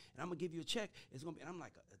to me, and I'm going to give you a check. It's going to be, and I'm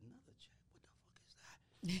like, another check? What the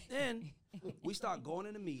fuck is that? Then we start going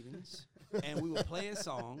into meetings, and we were playing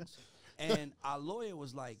songs, and our lawyer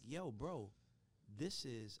was like, yo, bro,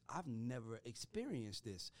 I've never experienced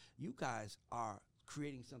this. You guys are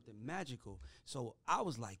creating something magical. So I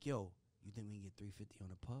was like, yo, you think we can get 350 on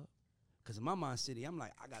the pub? Because in my mind city, I'm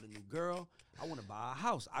like, I got a new girl. I want to buy a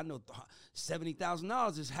house. I know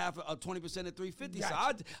 $70,000 is half of 20% of 350.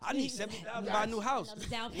 Gotcha. So I need $70,000 to buy a new house. Another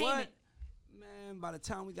down payment. What? Man, by the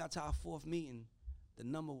time we got to our fourth meeting,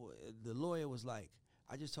 the lawyer was like,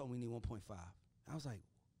 I just told him we need 1.5. I was like,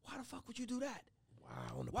 why the fuck would you do that?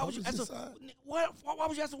 Wow, on the Why would you publicist ask side? why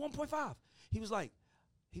would you ask for 1.5? He was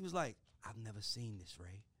like, I've never seen this,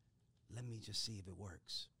 Ray. Let me just see if it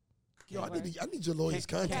works. Yo, I need your lawyer's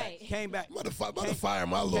contact. Right. Came back. I'm about to fire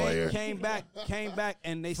my lawyer. Came back,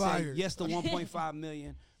 and they said Fired. yes to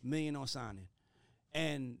 1.5 million on signing.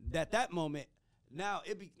 And at that moment, now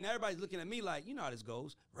everybody's looking at me like, you know how this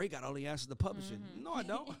goes. Ray got all the answers to publishing. No, I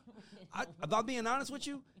don't. If I'm being honest with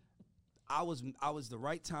you, I was the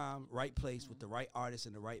right time, right place with the right artists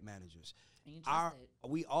and the right managers. And you trusted.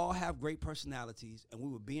 We all have great personalities, and we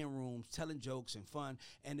would be in rooms telling jokes and fun.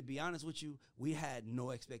 And to be honest with you, we had no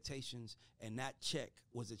expectations, and that check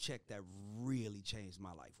was a check that really changed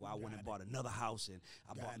my life. Where I went and bought another house, and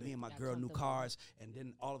I bought me and my Got girl new comfortable. cars. And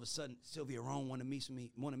then all of a sudden, Sylvia Rome wanted to meet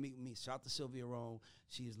with me. Shout out to Sylvia Rome.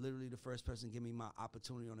 She is literally the first person to give me my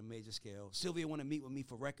opportunity on a major scale. Sylvia wanted to meet with me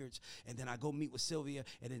for records, and then I go meet with Sylvia,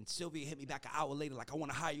 and then Sylvia hit me back an hour later like, I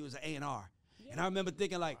want to hire you as an A&R. And I remember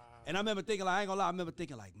thinking like, I ain't gonna lie, I remember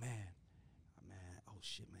thinking like, man, oh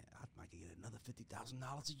shit, man, I might get another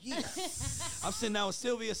 $50,000 a year. I'm sitting down with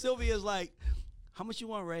Sylvia. Sylvia's like, how much you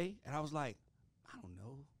want, Ray? And I was like, I don't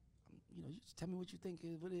know. You just tell me what you think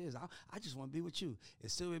what it is. I just want to be with you.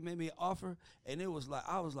 And Sylvia made me an offer, and it was like,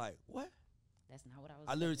 I was like, what? That's not what I was.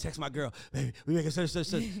 I literally text my girl, baby, we make a search.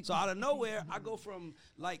 So out of nowhere, I go from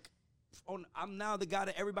like, I'm now the guy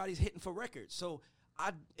that everybody's hitting for records. So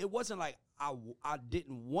it wasn't like I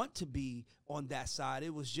didn't want to be on that side.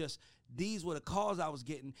 It was just these were the calls I was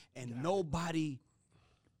getting, and nobody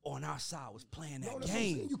on our side was playing that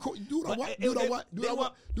game. Dude,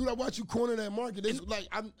 I watch you corner that market. It's like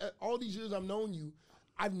all these years I've known you,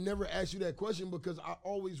 I've never asked you that question because I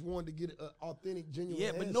always wanted to get an authentic, genuine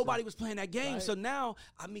answer. But nobody was playing that game. Right. So now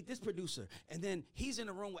I meet this producer, and then he's in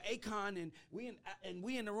the room with Akon, and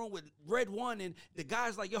we in the room with Red One, and the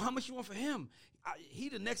guy's like, yo, how much you want for him? He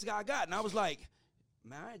the next guy I got, and I was like,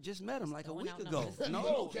 man, I just met him like a week ago.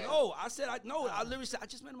 No, I literally said I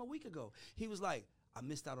just met him a week ago. He was like, I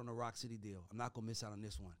missed out on the Rock City deal. I'm not gonna miss out on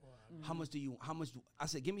this one. How much? I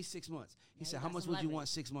said, give me 6 months. He said, how much would you want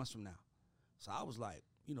 6 months from now? So I was like,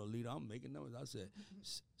 leader, I'm making numbers. I said,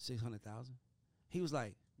 600,000. He was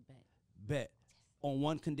like, bet on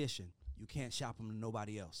one condition, you can't shop them to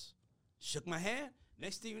nobody else. Shook my hand.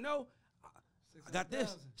 Next thing you know, I got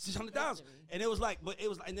this 600,000, and it was like,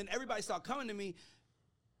 and then everybody started coming to me,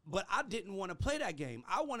 but I didn't want to play that game.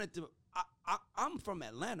 I wanted to. I'm from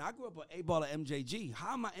Atlanta. I grew up on A-Ball at MJG.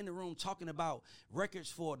 How am I in the room talking about records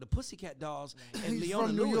for the Pussycat Dolls and He's Leona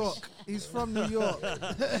from New Lewis? York. He's from New York. That's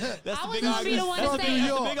the I big wasn't gonna be the argument. one to From say New it.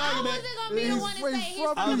 York. Big I argument. wasn't gonna be the He's one to from say it. He's New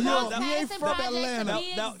from the York. most He ain't passing from project to Atlanta.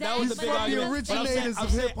 be That was exact, the He's big from the argument. But originators I'm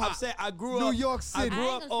of saying, hip-hop. I'm saying I grew New up. York I City. grew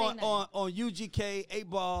I up ain't gonna say on UGK,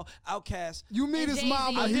 A-Ball, Outkast. You meet his Jay-Z.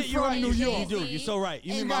 mama. I He's You're from right. New You York. do. You're so right.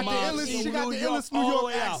 You She meet got my the mom. illest. She from got the illest New all the York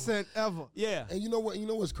way out. accent ever. Yeah. And you know what? You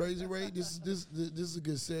know what's crazy, Ray? This is a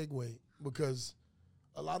good segue because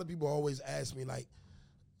a lot of people always ask me like,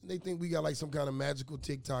 they think we got like some kind of magical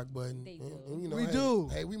TikTok button. They do. And, We hey, do.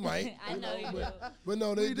 Hey, we might. I know you do. But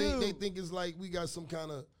no, We they do. think it's like we got some kind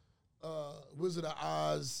of Wizard of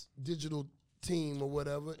Oz digital team or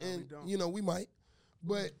whatever, and don't. we might.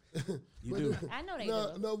 But You do. I know they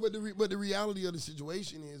no, do. no. But the reality of the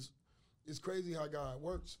situation is, it's crazy how God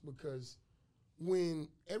works because when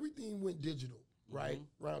everything went digital, right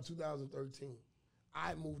around 2013,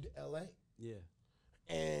 I moved to LA. Yeah.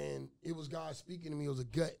 And it was God speaking to me. It was a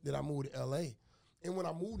gut that I moved to L.A. And when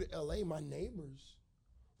I moved to L.A., my neighbors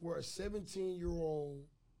were a 17-year-old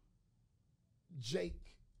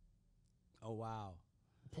Jake, Oh wow.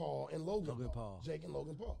 Paul, and Logan Paul. Jake and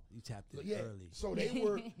Logan Paul. You tapped it Yeah. early. So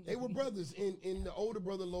they were brothers. And the older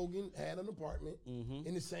brother Logan had an apartment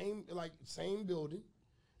in the same building,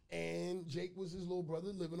 and Jake was his little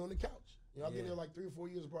brother living on the couch. I've been there like 3 or 4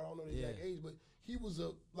 years apart. I don't know the exact age, but he was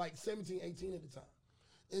like 17, 18 at the time.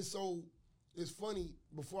 And so it's funny,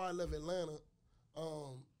 before I left Atlanta,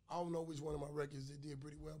 I don't know which one of my records that did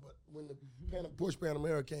pretty well, but when the Porsche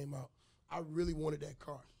Panamera came out, I really wanted that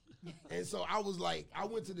car. And so I was like, I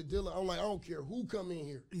went to the dealer. I'm like, I don't care who come in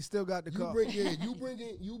here. He still got the car. You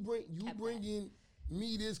bring in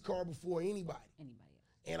me this car before anybody. Anybody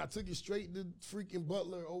else? And I took it straight to freaking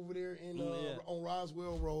Butler over there on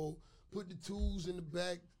Roswell Road, put the tools in the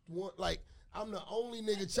back. Like, I'm the only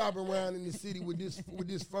nigga chopping around in the city with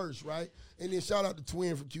this first, right? And then shout out to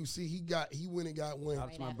Twin from QC. He went and got one. Shout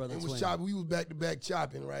out to my brother And was Twin. chopping. We was back to back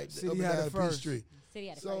chopping, right? City Up and had down it P first. Street. City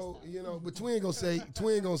had it So first, though. you know, but Twin gonna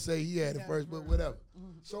say he had it first, but whatever.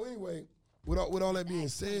 So anyway, with all that being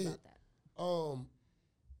said,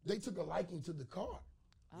 they took a liking to the car.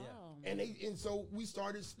 Oh. And so we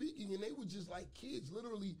started speaking, and they were just like kids,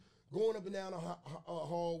 literally going up and down a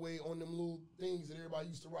hallway on them little things that everybody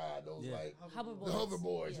used to ride, those like Hoverboards. the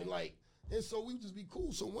hoverboards, Yeah. and so we would just be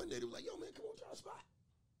cool. So one day they was like, "Yo, man, come on, try a spot."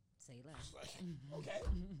 Say I less. was like, "Okay,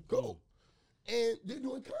 cool." And they're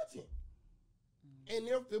doing content, and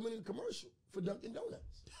they're filming a commercial for Dunkin'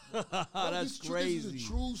 Donuts. That's This crazy. is a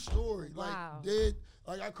true story. Wow. Like dead.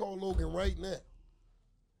 Like I called Logan right now.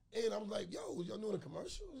 And I was like, yo, y'all doing a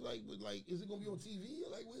commercial? Like, is it gonna be on TV?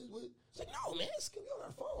 Or like, what? It's like, no, man, it's gonna be on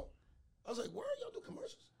our phone. I was like, where y'all do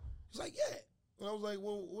commercials? He's like, yeah. And I was like,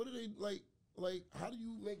 well, what are they like? Like, how do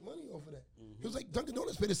you make money off of that? He was like, Dunkin'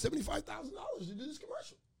 Donuts paid us $75,000 to do this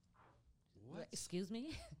commercial. Excuse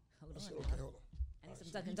me? Hold I said, on. okay, hold on. I need All some right,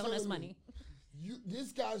 so Dunkin' you Donuts telling me money.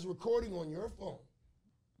 This guy's recording on your phone.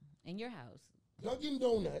 In your house. Dunkin'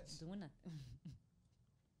 Donuts. Doing nothing.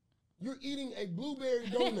 You're eating a blueberry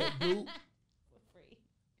donut, dude. For free.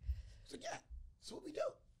 So yeah, that's what we do.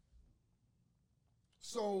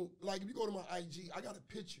 So like, if you go to my IG, I got a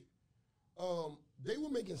picture. They were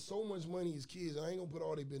making so much money as kids, and I ain't gonna put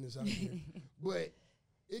all their business out there, but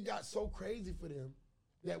it got so crazy for them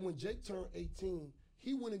that when Jake turned 18,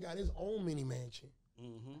 he went and got his own mini mansion,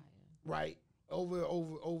 right over.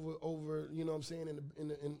 You know what I'm saying,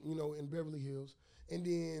 in Beverly Hills, and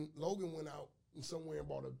then Logan went out somewhere and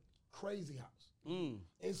bought a crazy house.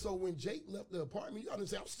 And so when Jake left the apartment, you gotta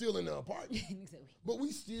say, I'm still in the apartment. But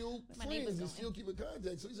we still my neighbors friends and going? still keep in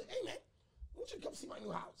contact. So he said, hey man, I want you to come see my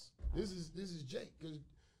new house. This is Jake. Because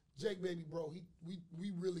Jake, baby bro,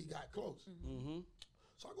 we really got close.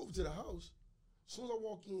 So I go over to the house. As soon as I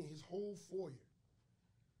walk in, his whole foyer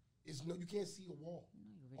is you can't see a wall.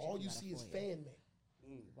 All you see is fan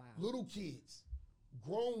mail. Wow. Little kids,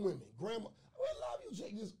 grown women, grandma. I love you,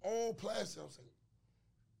 Jake. Just all plastic. I'm saying.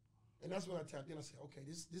 And that's when I tapped in. I said, okay,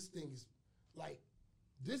 this thing is like,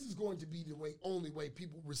 this is going to be the only way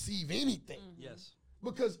people receive anything. Yes.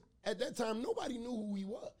 Because at that time, nobody knew who he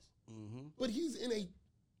was. But he's in a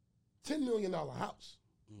 $10 million house.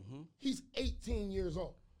 He's 18 years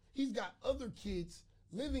old. He's got other kids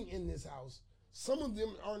living in this house. Some of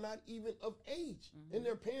them are not even of age. And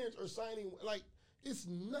their parents are signing, like, it's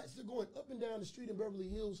nuts. They're going up and down the street in Beverly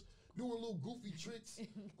Hills doing little goofy tricks.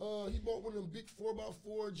 He bought one of them big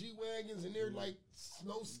 4x4 G-Wagons, and they're like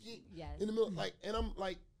snow ski in the middle. Like, and I'm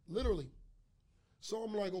like, literally. So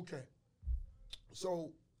I'm like, okay.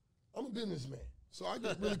 So I'm a businessman. So I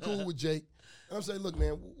get really cool with Jake. And I'm saying, look,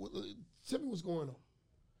 man, tell me what's going on.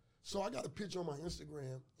 So I got a picture on my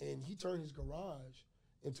Instagram, and he turned his garage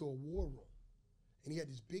into a war room. And he had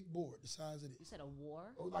this big board the size of this. You said a war?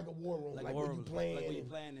 Oh, like a war room, like war when you room, plan. like when you and-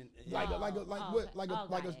 plan and like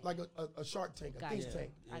a Shark Tank, a Got think it.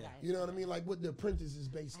 tank. I got it. You know what I mean? Like what The Apprentice is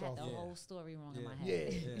based I had off the of. whole story wrong in my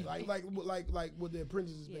Yeah, head. like what The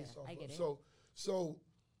Apprentice is based off I get of. it. So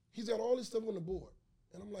he's got all this stuff on the board,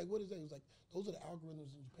 and I'm like, what is that? He's like, those are the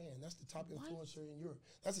algorithms in Japan. That's the top influencer in Europe.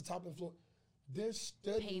 That's the top influencer. They're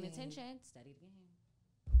studying. Paying attention, study the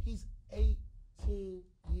game. He's 18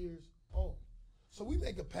 years old. So we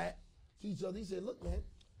make a pact to each other. He said, look, man,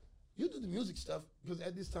 you do the music stuff, because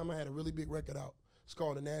at this time I had a really big record out. It's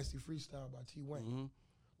called The Nasty Freestyle by T. Wayne.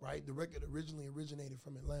 Right? The record originally originated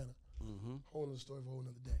from Atlanta. Whole other story for a whole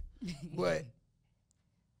nother day. But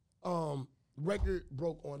record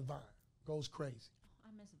broke on Vine. Goes crazy. I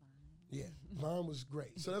miss Vine. Yeah, Vine was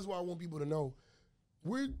great. So that's why I want people to know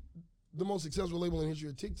we're the most successful label in the history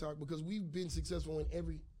of TikTok, because we've been successful in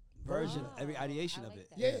every version, Oh, every ideation I of like it.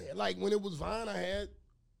 that. Yeah, like when it was Vine, I had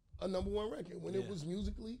a #1 record. When it was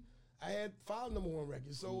Musically, I had 5 #1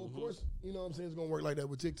 records. So of course, you know what I'm saying, it's gonna work like that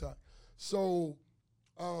with TikTok. So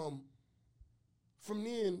from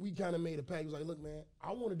then we kind of made a pact. It was like, look, man,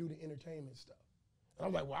 I want to do the entertainment stuff. And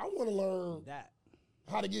I'm like, well, I want to learn That.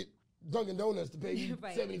 how to get Dunkin' Donuts to pay you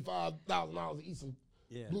Right. $75,000 to eat some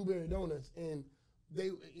blueberry donuts. And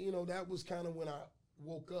they, you know, that was kind of when I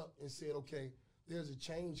woke up and said, okay, there's a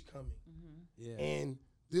change coming. Yeah. And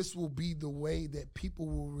this will be the way that people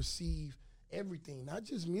will receive everything, not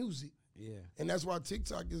just music. Yeah. And that's why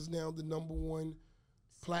TikTok is now the #1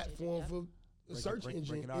 platform for the search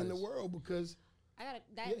engine in the world, because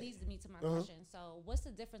That leads me to my question. So, what's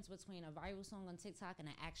the difference between a viral song on TikTok and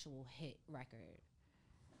an actual hit record?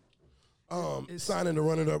 Signing the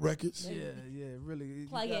Run It Up records. Yeah, really. You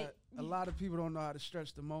Plug got- it. A lot of people don't know how to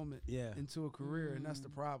stretch the moment into a career, and that's the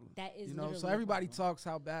problem. That is you know. literally So the everybody problem. talks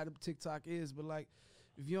how bad TikTok is, but like,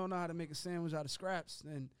 if you don't know how to make a sandwich out of scraps,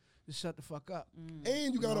 then just shut the fuck up.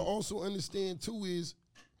 And you got to also understand too is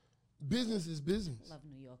business is business. Love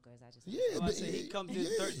New Yorkers. I just Yeah, I say he comes in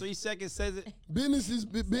 3 seconds, says it. business is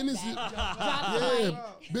business.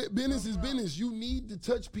 Drop Business is business. You need to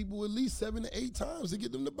touch people at least 7 to 8 times to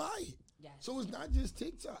get them to buy it. Yes. So it's not just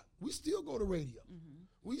TikTok. We still go to radio.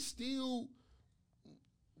 We still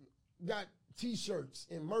got T-shirts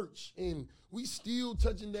and merch, and we still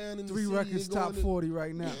touching down in the 3 city records and going top to- 40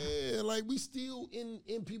 right now. Yeah, like we still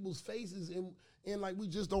in people's faces, and like we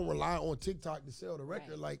just don't rely on TikTok to sell the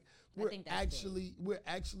record. Right. Like I think that's we're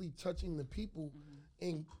actually touching the people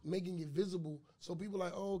and making it visible. So people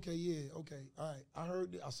like, oh, okay, yeah, okay, all right. I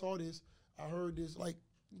heard, I saw this, I heard this. Like,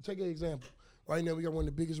 take an example. Right now, we got one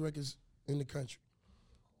of the biggest records in the country.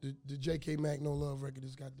 The J.K. Mack No Love record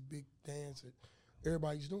has got the big dance that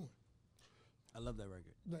everybody's doing. I love that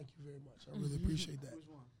record. Thank you very much. I really appreciate that. Which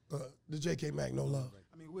one? The J.K. Mack No Love.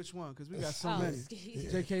 I mean, which one? Because we got so Oh, many. excuse me.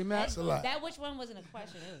 J.K. Mack. That's a lot. That which one wasn't a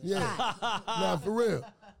question. It was Yeah. Nah, for real.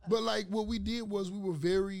 But like what we did was we were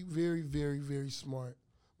very, very, very, very smart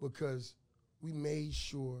because we made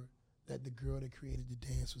sure that the girl that created the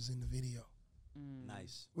dance was in the video.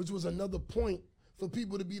 Nice. Which was another point for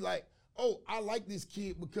people to be like, oh, I like this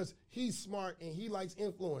kid because he's smart and he likes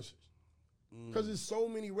influencers. Because there's so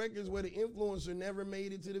many records where the influencer never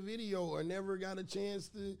made it to the video or never got a chance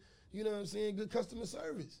to, you know what I'm saying, good customer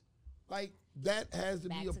service. Like, that has to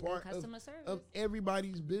Back be a to good part customer of service.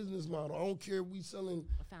 everybody's business model. I don't care if we selling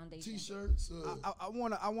a foundation. T-shirts. I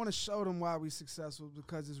wanna show them why we successful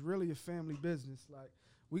because it's really a family business. Like,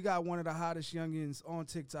 we got one of the hottest youngins on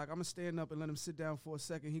TikTok. I'm gonna stand up and let him sit down for a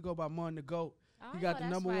second. He go by Mun the Goat. Oh, He I got know the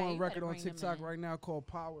that's number right. one You record better on bring them TikTok in. right now called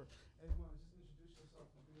Power. Hey, Mun, just introduce yourself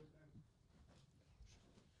and do your thing.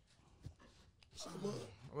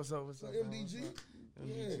 What's up? What's up? MDG.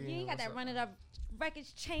 Yeah, you got that Run It Up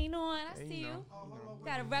Records chain on. I see you.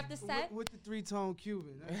 Gotta rep the set. With the 3-tone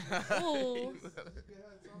Cuban. Ooh.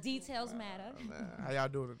 Details matter. How y'all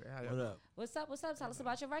doing today? How y'all What doing? up? What's up? What's up? Tell us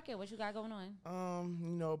about your record. What you got going on?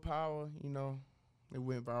 You know, Power, you know, it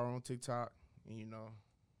went viral on TikTok, and you know,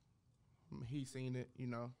 he seen it, you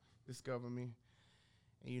know, discovered me,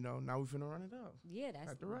 and you know, now we finna run it up. Yeah, that's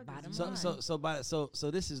At the records. bottom line.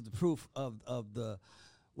 So this is the proof of the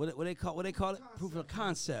what they call it proof of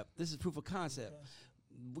concept. This is proof of concept.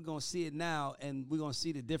 We're gonna see it now, and we're gonna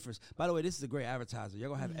see the difference. By the way, this is a great advertiser. You're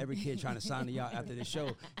gonna have every kid trying to sign to y'all after this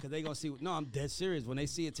show because they gonna see. No, I'm dead serious. When they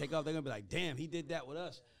see it take off, they're gonna be like, "Damn, he did that with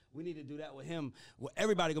us. We need to do that with him." Well,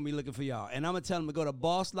 everybody gonna be looking for y'all, and I'm gonna tell them to go to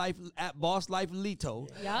Boss Life at Boss Life Lito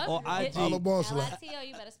Yup. or IG. Follow Boss Life. LITO,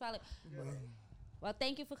 you better spell it. Well,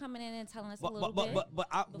 thanhank you for coming in and telling us a But little bit.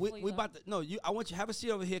 we before you go. about to I want you to have a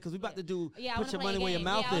seat over here because we about to do Yeah, I put wanna your play money a where your game.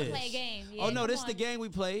 mouth Yeah, I wanna is. play a game. Yeah, Oh no, come this is the on. game we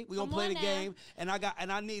play. We gonna Come play on the now. game, and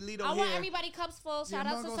I need Lito I here. want everybody cups full. Shout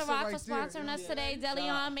Yeah, out to Mom gonna sit Ciroc right for there. sponsoring us today.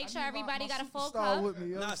 Deleon, make sure everybody got a full superstar cup. with me.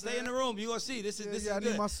 You know Nah, what I'm stay in saying? the room. You gonna see this is Yeah, this yeah, I is need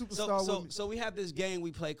good. my superstar with me. So we have this game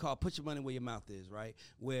we play called "Put Your Money Where Your Mouth Is," right?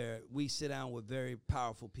 Where we sit down with very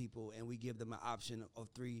powerful people and we give them an option of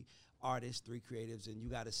 3 artists, 3 creatives, and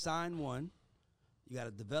you got to sign one, you got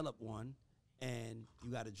to develop one, and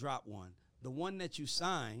you got to drop one. The one that you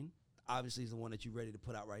sign, obviously, is the one that you're ready to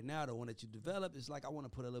put out right now. The one that you develop is like, I want to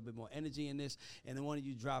put a little bit more energy in this. And the one that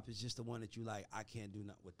you drop is just the one that you like, I can't do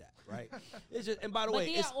nothing with that, right? It's just, and by the But way,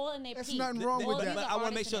 they it's, are all in their There's peak. nothing wrong with All that. these but are I want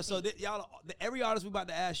to make artists sure. in their So y'all, every artist we about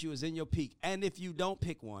to ask you is in your peak. And if you don't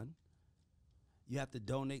pick one, you have to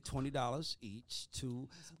donate $20 each to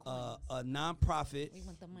a nonprofit We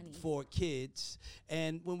want the money. for kids.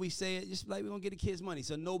 And when we say it, just like we're gonna get the kids money,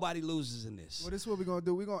 so nobody loses in this. Well, this is what we're gonna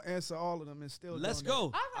do. We're gonna answer all of them and still. Let's donate. go.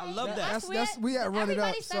 All right, I love that. That's we at Run It Up.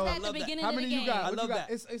 Everybody said So that at love the that. beginning how of many the you game. got? I What love you got?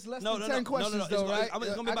 that. It's less No, than no, 10 no, questions no, no. though, right?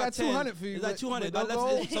 It's gonna be I about got 10. 200 for you. It's like 200. But But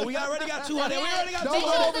don't let's, go. so we already got 200. We already got Don't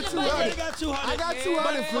 200. go over We 200. already got 200. I got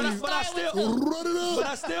 200 for you. But I Start still, with Run it up. but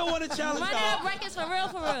I still want to challenge Run It y'all. Up Records for real,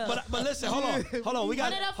 for real. But listen, hold on. We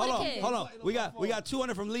got Run it up for the kids. hold on. We got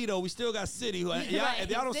 200 from Lido. We still got City. Y'all, Right, if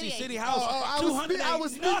y'all don't see City. City House, I 200 I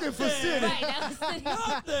was speaking for City. Right, that was the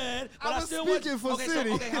Nothing. But I was still speaking want, for okay, City.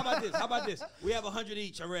 So, okay, how about this? How about this? We have 100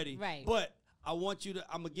 each already. Right. But I want you to.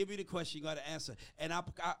 I'm gonna give you the question. You got to answer. And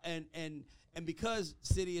and because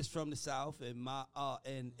City is from the South and my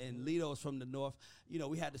and Lido is from the North, you know,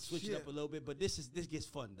 we had to switch it up a little bit. But this gets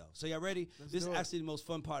fun though. So y'all ready? This is do it. actually the most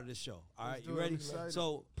fun part of this show. All right, do you it. I'm ready? excited.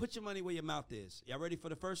 So put your money where your mouth is. Y'all ready for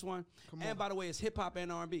the first one? And by the way, it's hip hop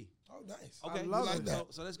and R&B. Oh, nice. Okay, love it.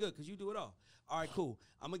 so that's good because you do it all. All right, cool.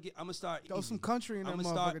 I'm gonna start. Throw easy. some country in that I'm gonna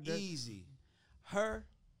start motherfucker, Dick. easy. Her,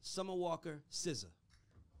 Summer Walker, SZA.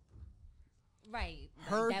 Right.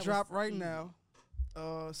 Her that was drop right easy. now.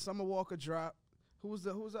 Summer Walker drop. Who was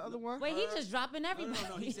the other one? Wait, he just dropping No, everybody.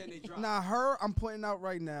 no, he said they dropped. Nah, her I'm putting out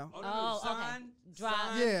right now. Oh, no, Oh, okay. sign, Drop.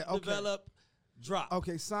 sign, Yeah, okay. develop, drop.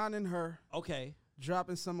 Okay, signing her, Okay,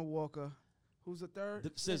 dropping Summer Walker. Who's the third?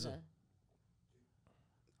 SZA.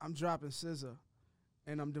 I'm dropping SZA,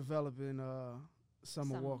 and I'm developing Summer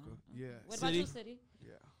Summer. Walker. Yeah. What about you, City?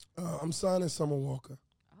 Yeah. I'm signing Summer Walker.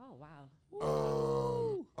 Oh wow.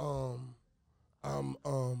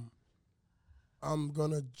 I'm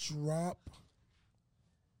gonna drop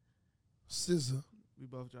SZA. We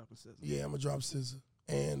both dropping SZA. Yeah, I'm gonna drop SZA,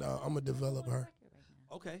 and I'm gonna develop her.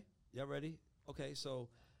 Okay, y'all ready? Okay, so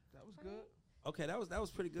That was good. okay, that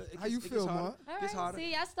was pretty good. It How you gets feel, harder. Mark? All Gets right. harder.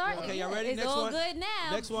 See, I started. Okay, y'all ready? It's Next all one. good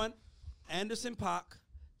now. Next one, Anderson .Paak,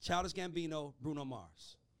 Childish Gambino, Bruno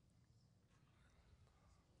Mars.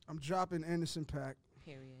 I'm dropping Anderson .Paak.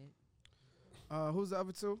 Period. Who's the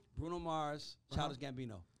other two? Bruno Mars, Childish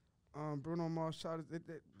Gambino. Bruno Mars, Childish.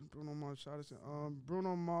 Bruno Mars, Childish.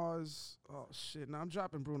 Bruno Mars. Oh shit! Now I'm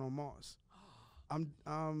dropping Bruno Mars.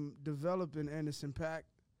 I'm developing Anderson .Paak,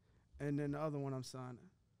 and then the other one I'm signing.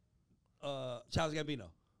 Childish Gambino.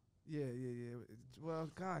 Yeah. Well,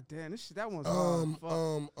 god damn, that one's hard. Fuck.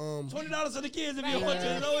 $20 to the kids if you Right. want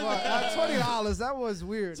to. Fuck, $20. That was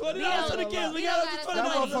weird. $20 to the kids. We got up to $20. That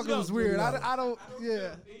Let's motherfucker go. was weird. I don't.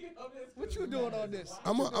 Yeah. What you doing on this?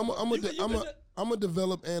 I'm gonna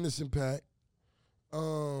develop Anderson .Paak. You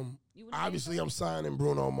wanna Obviously, I'm signing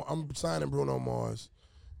Bruno. I'm signing Bruno Mars.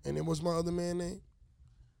 And then what's my other man name?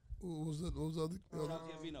 What was the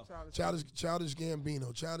other? Childish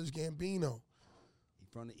Gambino. Childish Gambino. He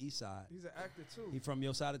from the east side. He's an actor too. He from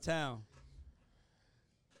your side of town.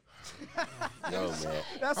 Yo, man.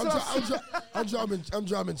 That's I'm, what I'm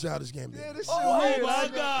dropping Childish Gambino. Yeah, this shit Oh weird. my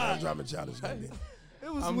I'm God. dropping Childish Gambino.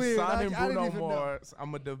 It was I'm weird. signing I didn't Bruno even know. Mars.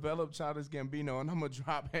 I'm gonna develop Childish Gambino, and I'm gonna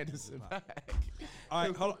drop Anderson .Paak. All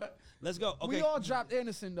right, hold on. Let's go. Okay. We all dropped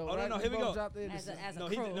Anderson though, Oh, no, right? no, We here we both go. dropped As Anderson. a No,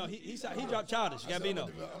 crew. he dropped Childish Gambino.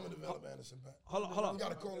 I'm gonna develop Anderson .Paak. Hold on. We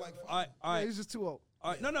got a call like All right, all Yeah, right. he's just too old. All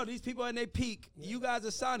right, no, these people in their peak. You guys are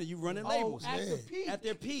signing. You running labels at yeah. the peak. at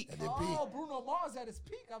their peak. Oh, Bruno Mars at his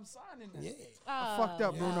peak. I'm signing that. Yeah. Oh, fucked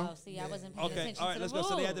up, Bruno. oh, see, I wasn't paying Okay, attention all right, to let's the go.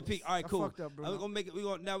 So they had the rules. peak. All right, I cool. fucked up, Bruno. We're gonna make it.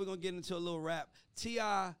 Now we're gonna get into a little rap.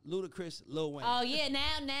 T.I., Ludacris, Lil Wayne. Oh yeah,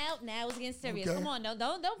 now it's getting serious. Okay. Come on, don't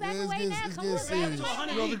back Yeah, it's away getting- now. it's Come getting on, serious. back To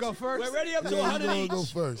 100 You want me to each. go first? We're ready up to Yeah, 100 you each. gonna go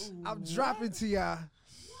first. I'm dropping T.I.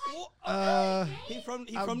 He from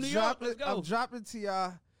I'm New York. dropping, Let's go. I'm dropping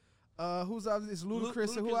T.I. Who's up? It's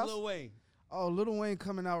Ludacris and who else? Lil Wayne. Oh, Lil Wayne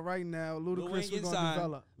coming out right now. Lil Wayne Ludacris, we're getting gonna signed.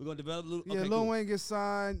 develop. We're gonna develop. Yeah, Okay, Lil cool. Wayne gets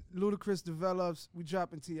signed. Ludacris develops. We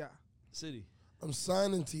dropping T.I. City. I'm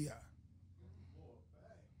signing T.I.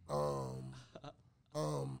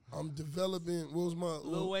 I'm developing. What was my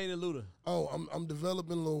Lil Wayne and Luda. Oh, I'm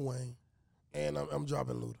developing Lil Wayne, and I'm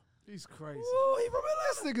dropping Luda. He's crazy. Ooh, he from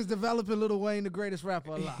This nigga's developing Lil Wayne, the greatest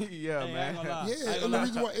rapper alive. Yeah, Hey, I man. ain't gonna lie. Yeah, I ain't and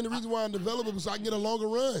gonna the reason why I'm developing is so I can get a longer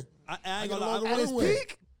run. I ain't I gonna get a lie. longer At his runway.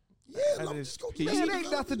 peak, Yeah, At no, his just go peak. that's it the ain't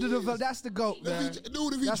goat, nothing to yeah. develop. That's the GOAT, If man. he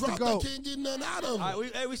That's the dropped, GOAT. I can't get nothing out of him. All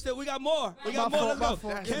right, we got more. We got My more. fault, my Let's go.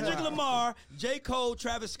 fault. Kendrick Yeah. Lamar, J. Cole,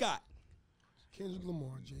 Travis Scott. Kendrick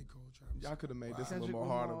Lamar, J. Cole, Travis. Y'all could have made this a Kendrick little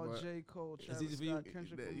more harder, Lamar, but J. Cole, Travis easy for you? Scott,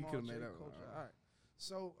 Kendrick Yeah, you Lamar, could've J. made that Cole. one. All right.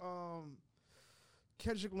 So,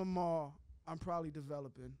 Kendrick Lamar, I'm probably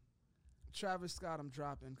developing. Travis Scott, I'm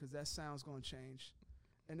dropping because that sound's gonna change.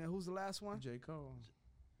 And then who's the last one? J. Cole.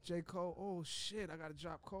 J. Cole. Oh shit, I gotta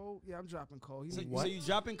drop Cole. Yeah, I'm dropping Cole. So, What? so you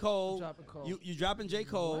dropping Cole. I'm dropping Cole. You dropping J.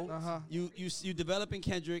 Cole. Uh-huh. You developing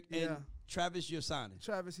Kendrick and Yeah. Travis. You're signing.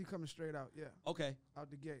 Travis, he coming straight out. Yeah, Okay. out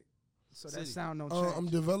the gate. So City. that sound don't change. I'm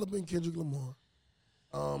developing Kendrick Lamar.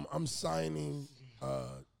 I'm signing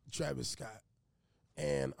Travis Scott,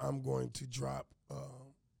 and I'm going to drop.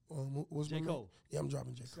 What's J. my name? Cole. Yeah, I'm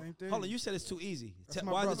dropping J. Cole. Same thing. Hold on. You said it's too easy. That's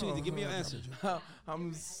my Why is it brother. too easy? Give me your answer.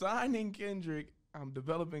 I'm signing Kendrick. I'm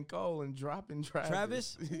developing Cole and dropping Travis.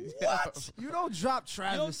 Travis? What? You don't drop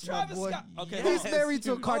Travis, Yo, Travis my boy. Scott. Okay. He's married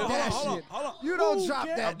to a Hold on, Kardashian. hold on. You don't drop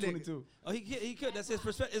that I'm nigga. 22. Oh, he could. That's his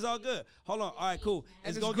perspective. It's all good. Hold on. All right, cool.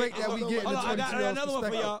 And it's gonna great that we get Hold on. I got 22 another one for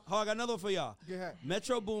perspective. y'all. Hold on, I got another one for y'all. Go ahead.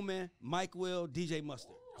 Metro Boomin, Mike Will, DJ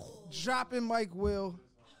Mustard. Dropping Mike Will.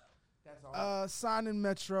 Signing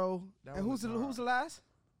Metro. That And was who's the last?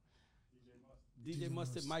 DJ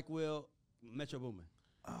Mustard, Mike Will, Metro Boomin.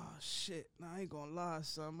 Oh shit. Nah, I ain't gonna lie,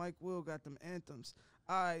 son. Mike Will got them anthems.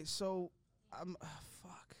 All right, so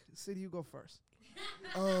Fuck. City, you go first.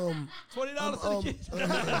 $20 to the kids.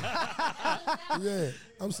 Yeah,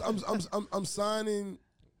 I'm signing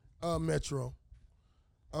Metro.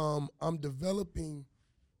 I'm developing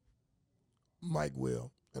Mike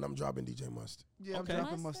Will, and I'm dropping DJ Mustard. Yeah, Okay. I'm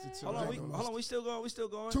dropping Mustard too. Hold on, we still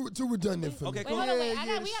going. Too redundant for Okay, me. cool. Wait, hold on, wait. Yeah, We this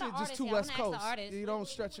got an shit just artist too here. West I'm gonna Coast. ask the artist. You don't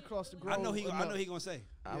stretch across the I globe. know he enough. gonna say.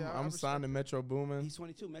 I'm signing Metro Boomin. He's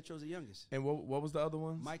 22. Metro's the youngest. And what was the other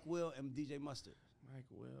ones? Mike Will and DJ Mustard. Mike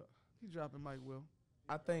Will. He dropping Mike Will.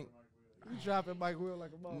 I think. He dropping Mike Will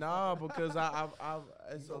like a motherfucker. Nah, because I've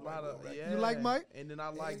it's a lot of You like Mike? And then I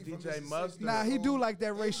like he from DJ Mississippi. Mustard. Nah, he do like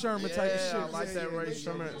that Ray Sherman type of shit. I like that Ray yeah.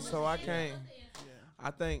 Sherman. So I can't. I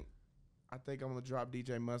think I'm gonna drop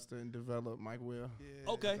DJ Mustard and develop Mike Will.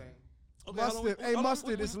 Yeah. Okay. I think. Mustard, hey,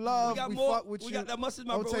 Mustard, it's love. We got We more. fuck with We you. got that Mustard,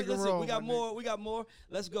 my Don't bro. take it Listen, wrong, we got my more. We got more.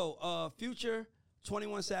 Let's go. Future,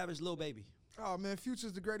 21 Savage, Lil Baby. Oh man,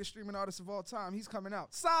 Future's the greatest streaming artist of all time. He's coming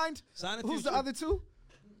out. Signed. Signing Who's Future. the other two?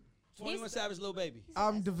 21 Savage, Lil Baby.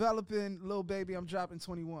 I'm developing Lil Baby. I'm dropping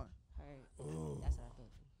 21. That's what I thought.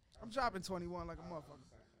 I'm dropping 21 like a motherfucker.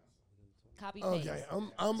 Copy paste. Okay,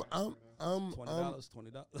 I'm $20.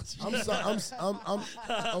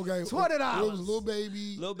 okay. $20. It was Lil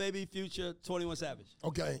Baby. Lil Baby, Future, 21 Savage.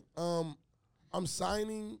 Okay. I'm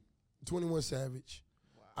signing 21 Savage.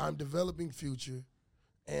 I'm developing Future,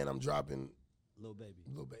 and I'm dropping Lil Baby.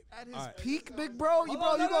 Lil Baby. At his All right. peak, big bro. You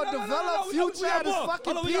gonna develop Future at his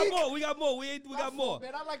fucking Hold on, peak? we got more. We got more.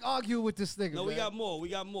 Man, I like arguing with this nigga. No, man. we got more. We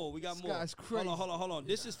got more. This guy's crazy. Hold on.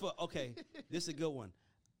 This is for okay. This is a good one.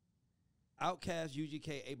 Outkast,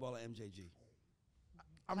 UGK, 8 Ball, and MJG.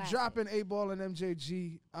 I'm Classic. dropping 8 Ball and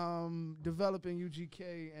MJG. Developing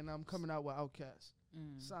UGK, and I'm coming out with Outkast.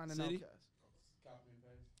 Signing City? Outkast.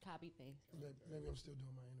 Copy paste. Maybe I'm still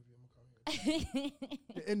doing my interview. I'm gonna call you.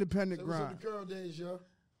 The independent So grind. the Curl Days, yo.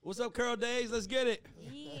 What's up, Curl Days? Let's get it.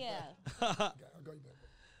 Yeah. Okay, I'll call you back.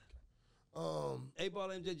 8 Ball,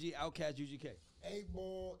 MJG, Outkast, UGK. 8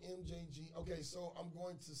 Ball, MJG. Okay, so I'm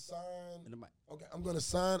going to sign. In the mic. Okay, I'm going to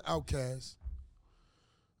sign Outkast.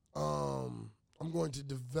 I'm going to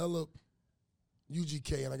develop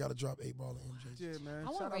UGK, and I got to drop 8 Ball and MJG. Yeah, man. I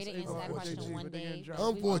want Shout to out rate to it into 8 that Ball, question MJG, one but they day. didn't drop.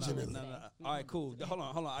 Unfortunately. No. All right, cool. Hold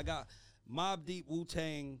on. I got Mobb Deep,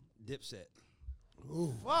 Wu-Tang, Dipset.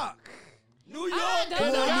 Ooh. Fuck. New York.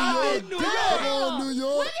 Come on, New York. Come on, New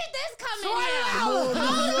York. When did this come in here? Come on,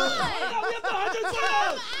 New York.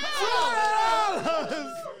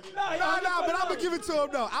 Nah, but I'm gonna give it to him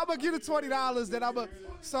though. I'm gonna give it $20. Then I'm gonna.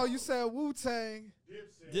 So you said Wu-Tang,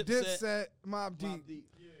 Dipset, Mobb Deep.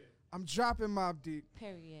 I'm dropping Mobb Deep.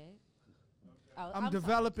 Period. Oh, I'm fine.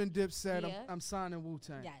 developing Dipset. Yeah. I'm signing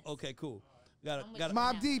Wu-Tang. Yes. Okay, cool. I'm with you.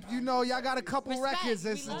 Mobb Deep, you know, y'all got a couple Respect. records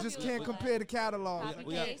that We love just you. can't compare the catalog. Copy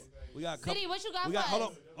We got paste. we got City, what you got we for got hold us?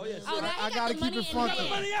 on. Oh yes. Oh, now I he got gotta the keep money it in funky. hand.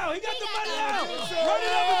 money out. He got the money got out. the money. Run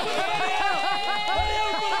it up and put the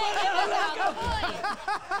money out.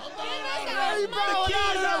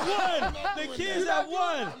 The kids have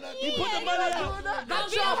won. He put the money out.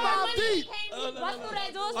 Drop Mobb Deep. What's through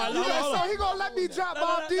that door? All right, So hold on. So he gonna let me drop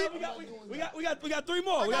Mobb Deep. We got 3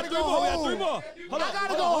 more. We got gotta 3 go more. We got home. 3 more. Hold on. I gotta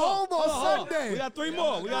hold go on, home hold on on. Sunday. We got 3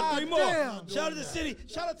 more. We got 3 more. Damn. Shout out to the city.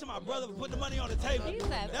 Shout out to my brother for putting the money on the table. He said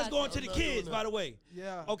That's fuck going it. to the kids, by the way.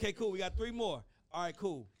 Yeah. Okay, cool. We got 3 more. All right,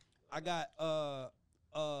 cool. I got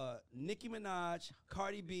Nicki Minaj,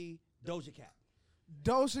 Cardi B, Doja Cat.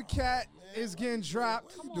 Doja Cat is getting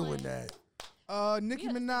dropped. Doing that. Nicki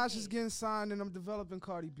Minaj is getting signed, and I'm developing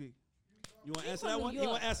Cardi B. You want to answer from that New one? He York.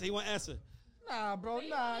 want to answer. He want to answer. Nah, bro,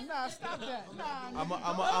 nah, stop that. Nah, I'm a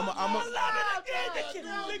The kids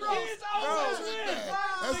always win.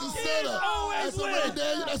 That's The a kids setup. always win.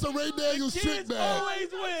 That's a Ray Daniels trick Kids bag.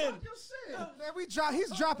 always win. man,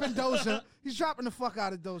 he's dropping Doja. He's dropping the fuck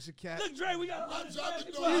out of Doja Cat. Look, Dre, we got a lot of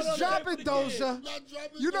dropping traffic. Doja. He's dropping Doja. Not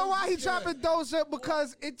dropping You know why he Doja dropping Cat. Doja?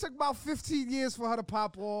 Because it took about 15 years for her to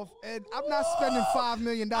pop off, and I'm not spending $5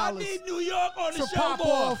 million I need New York on the to show pop more.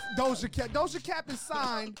 off Doja Cat. Doja Cat been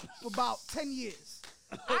signed for about 10 years.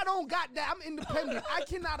 I don't got that. I'm independent. I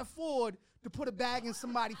cannot afford to put a bag in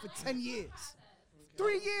somebody for 10 years.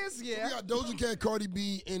 3 years, yeah. We got Doja Cat, Cardi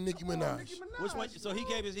B, and Nicki Minaj. Which one? So he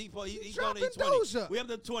gave his he's dropping donated 20. Doja. We have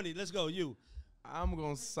the 20. Let's go. You. I'm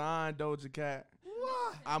gonna sign Doja Cat.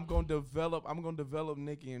 What? I'm gonna develop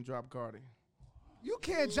Nicki and drop Cardi. You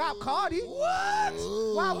can't drop Cardi. What?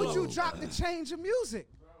 Why would you drop the change of music?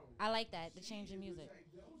 I like that. The change in music.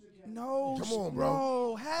 No. Come on, bro.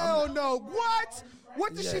 No. Hell no. What?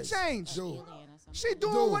 What did Yes. she change? Dude. Alien or She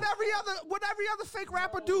doing what every other fake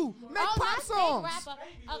rapper do. Make pop not songs. fake rapper.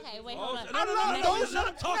 Okay, wait, hold on. I love Doja. Let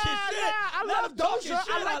him talking shit. I Let love him talking Doja.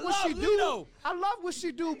 shit. I like what she do. Lito. I love what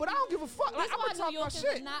she do, but I don't give a fuck. Like, That's I'm why gonna talk New about Yorkers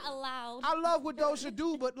shit. is not allowed. I love what Doja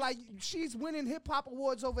do, but like she's winning hip hop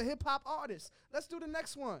awards over hip hop artists. Let's do the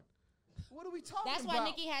next one. What are we talking That's about? why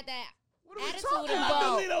Nicki had that What are we attitude talking about. about?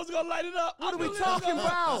 I knew Lito's gonna light it up. What are we talking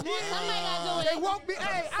about? Somebody gotta do They it. woke me. Hey,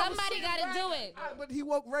 I was Somebody sitting gotta back, do it.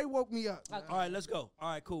 But Ray woke me up. All right, let's go. All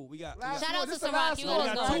right, cool. We got Last Shout one. out to This the Ciroc. last You one.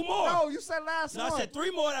 gotta got go. two more. No, you said last No, one. I said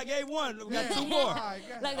 3 more. And I gave 1. We got 2 more. All right, go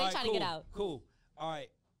ahead. Like they All right, trying cool, to get out. Cool. All right.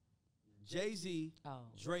 Jay-Z, Oh.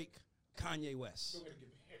 Drake, Kanye West.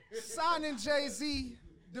 Signing Jay-Z,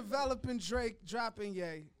 developing Drake, dropping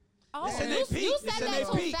Ye. Oh, This in they peak. you This said in that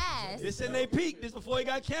they too peak. fast. This in they peak. This before he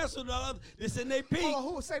got canceled. This in they peak. Hold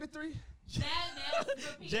on, who say the three?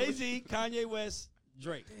 Jay-Z, Kanye West,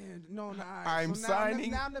 Drake. Man, no. I'm so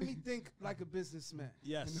signing. Now let me think like a businessman.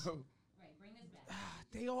 Yes. No. Right, bring this back.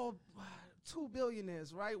 They all 2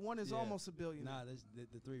 billionaires, right? One is Yeah. almost a billionaire. Nah,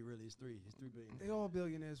 the 3 really is 3. It's 3 billion. They all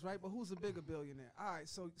billionaires, right? But who's a bigger billionaire? All right,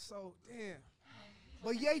 so damn.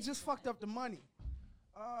 But Ye just fucked up the money.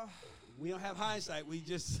 We don't have hindsight. We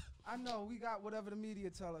just. I know we got whatever the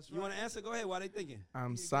media tell us. Right? You want to answer? Go ahead. Why they thinking?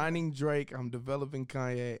 I'm signing Drake. I'm developing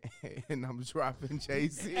Kanye, and I'm dropping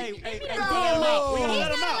Jay-Z. Hey, He's we not gotta let him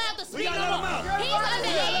out. allowed to We speak gotta let him out. He's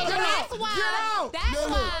underage, and that's why. That's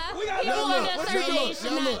why We gotta people let him under out. a certain age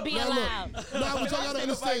should not be allowed. Nah, but y'all gotta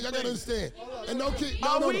understand. Y'all gotta understand. And no kid,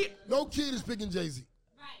 no kid is picking Jay-Z.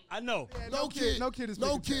 I know. No kid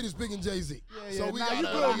is picking Jay-Z. So we Nah, gotta. you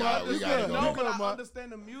good, Mark. we You gotta good. go. No, You but I Mark.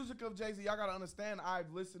 understand the music of Jay-Z. Y'all gotta understand.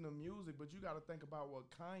 I've listened to music, but you gotta think about what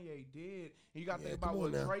Kanye did, and you gotta think about come on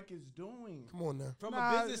what now. Drake is doing. Come on now. From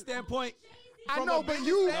Nah, a business standpoint, I From know, a but business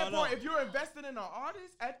you. standpoint, if you're investing in an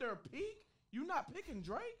artist at their peak, you're not picking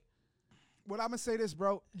Drake. But I'm gonna say this,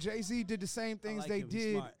 bro. Jay-Z did the same things like they him. He's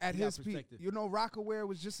did smart. at He got his peak. perspective. You know, Rockaware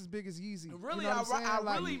was just as big as Yeezy. Really, you know what I'm saying? I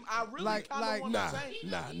Like, really like- kind of want Nah, to say.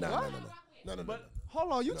 no. But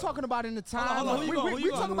hold on, you talking about in the time? hold on, who you going? Who We you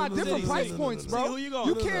talking going? about No, different no, price no, points, no, bro. no, no. Who you going?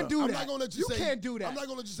 You No, no, can't do I'm that. not gonna let you, You say. can't do that. I'm not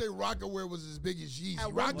gonna let you say Rockaware was as big as Yeezy.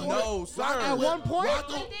 At one point- No, sir. At one point? But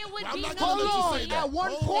there would I'm be not no gonna let you Hold say on. that. At one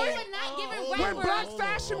Hold point, on. We're not giving when rappers. black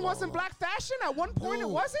fashion wasn't black fashion, at one point it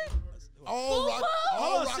Dude. wasn't. All rock,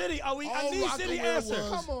 Hold on, City. I need City Rockaware answer.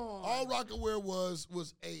 was- Come on. All Rockaware was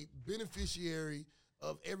a beneficiary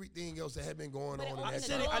of everything else that had been going on in that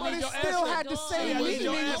City, time. I But need it your still answer. had the City, same I need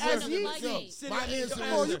your meaning answer. as City, Yeezy. City, My I need your answer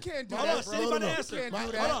answer. Oh, you can't do Hold that, on, bro. City about to You answer. can't do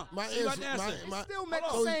Hold that. on. My City about to answer, answer. It still meant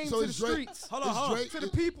Hold the on. same so to the it's Drake. streets, Hold on. to the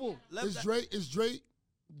people. It's Drake,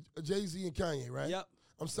 Jay-Z, and Kanye, right? Yep.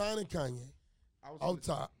 I'm signing Kanye out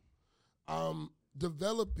top. I'm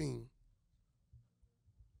developing.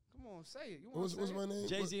 Come on, say it. You want What's to say my it? name?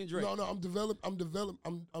 Jay-Z and Drake. No,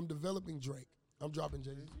 I'm developing Drake. I'm dropping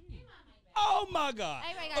Jay-Z. Oh my God.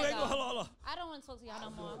 Everybody gotta Okay, go. hold on. I don't want to talk to y'all no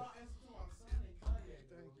more.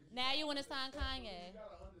 Now you want to sign Kanye.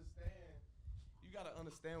 You gotta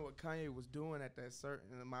understand what Kanye was doing at that certain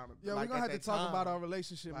amount of. Yeah, like we're gonna at have to that talk time. about our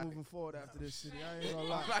relationship moving forward after this shit. I ain't gonna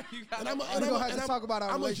lie. Like, you gotta, And I'm We gonna have to and talk about our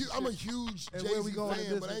I'm a relationship huge and where we Jay-Z going in fan,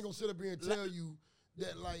 but I business. ain't gonna sit up here and tell you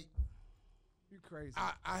that like You crazy.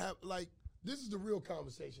 I have like this is the real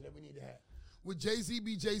conversation that we need to have. Would Jay-Z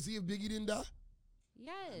be Jay-Z if Biggie didn't die?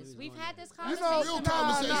 Yes, we've had this You conversation. know, real nah,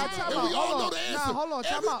 conversation. time And out. we all Hold know on. the answer. Nah, hold on,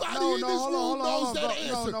 time out. Everybody No, in no, this hold room on, knows bro. that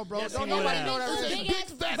answer. No, bro. Yes, Don't he nobody would. know that It's answer. a Big big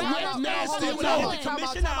ass fat rappers. white No, nasty hold on, without hold the on.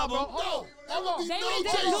 commission album. No, there would be They no would do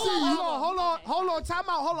Jay-Z. Hold on, time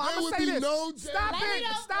out. Hold on. There I'm would gonna say be this. no Stop Jay-Z. it.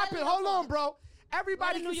 Let Stop it it. go. Hold on, bro.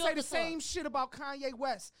 Everybody Let can New say the Yorker same talk. shit about Kanye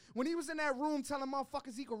West. When he was in that room telling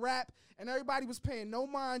motherfuckers he could rap and everybody was paying no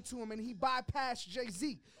mind to him and he bypassed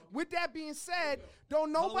Jay-Z. With that being said,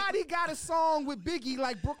 don't nobody got a song with Biggie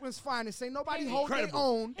like Brooklyn's Finest. Ain't nobody hold their Incredible.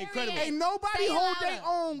 own. Incredible. Ain't nobody Say it hold louder. their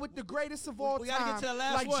own with the greatest of all We gotta time get to the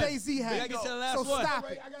last like one. Jay-Z We had. gotta get to the last So one.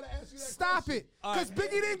 stop it. I gotta ask you that Stop question. it. Because Biggie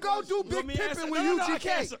didn't go do You want Big me to answer? Pimpin' with No, I can't UGK.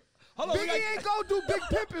 answer. Hold on, we Biggie gotta- ain't go do Big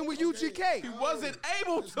Pimpin' with UGK. he wasn't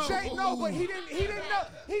able to. Jay, no, but he didn't know.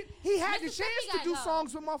 He had the Mississippi chance to got do go.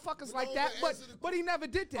 songs with motherfuckers like that, but he never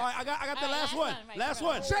did All right, that. I got the All right, last last one. one, right, Last right.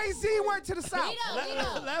 one. Jay-Z went to the South.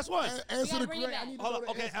 Lito. Last one. Answer the bring it question. back. I need to Hold know on. the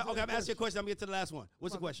Okay, answer to I'm the gonna ask you a question. I'm gonna get to the last one.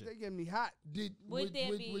 What's the question? They getting me hot. Would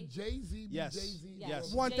there be- Would Jay-Z be Yes. Jay-Z?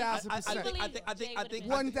 Yes. 1,000%. I think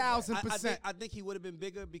 1,000%. I think he would have been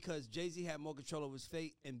bigger because Jay-Z had more control of his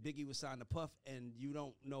fate and Biggie was signed to Puff, and you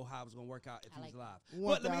don't know how it was gonna work out if he was alive.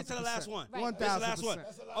 But let me get to the last one. Right. This is the last one.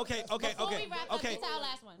 1,000%. Okay. Before we wrap up, Okay. get to our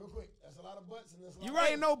last one. Real quick, that's a lot of butts and that's a lot You of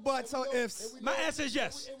right. Ain't no buts or ifs. My answer is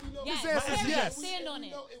yes. Yes, answer is yes. Stand on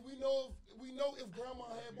it. And we we know if grandma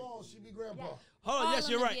had balls, she'd be grandpa. Yeah. Hold on, All yes, of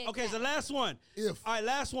you're them right. be Okay, so exact. last one. If. All right,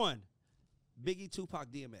 last one. Biggie, Tupac,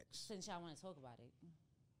 DMX. Since y'all want to talk about it.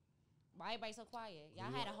 Why everybody so quiet?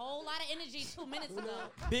 Y'all had a whole lot of energy 2 minutes ago.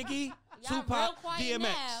 Biggie, Y'all Tupac, real quiet DMX.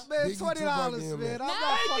 now. Man, Biggie, $20, Tupac, man. DMX. I'm No.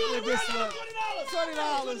 not fucking with this one.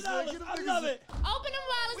 $20, man. Get them I niggas love it. Open them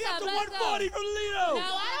wallets We up. have the Let's 140 go. from Lito. No,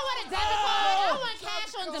 I don't want a debit card. I want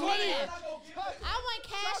cash on demand. I want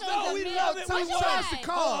cash No, on we demand. love it. What We you charge want?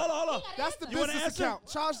 Hold on. That's the You wanna business answer? account.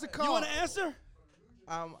 Charge the card. You want to answer?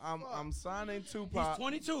 I'm signing He's Tupac.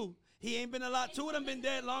 22. He ain't been a lot. Two of them been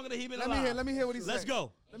dead longer than he been Let alive. me hear what he said. Let's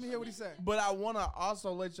go. Let me hear what he said. But I want to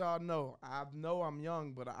also let y'all know, I know I'm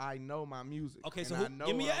young, but I know my music. Okay, and so I know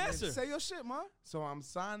give me what your I'm answer. into. Say your shit, man. So I'm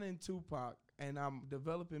signing Tupac, and I'm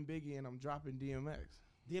developing Biggie, and I'm dropping DMX.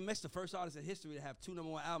 DMX, the first artist in history to have 2 number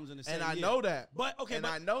 1 albums in the same And I year. know that. But okay, and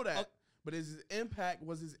but I know that. okay. But his impact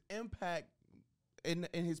in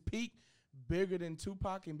his peak bigger than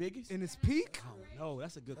Tupac and Biggie's? In his peak? No,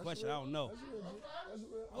 that's a good question. I don't know.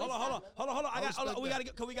 Hold on. We gotta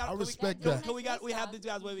get. I respect that. We have these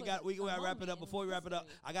guys where we gotta wrap it up. Before we wrap it up,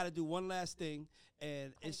 I gotta do one last thing,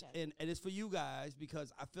 and it's for you guys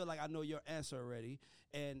because I feel like I know your answer already.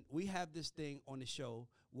 And we have this thing on the show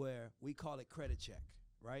where we call it credit check.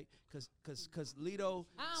 Right, because Lido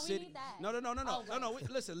we City. need that. No.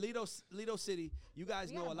 Listen, Lido City. You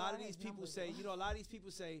guys know a lot of these people say. A lot of these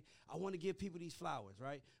people say, I want to give people these flowers,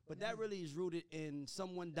 right? But that really is rooted in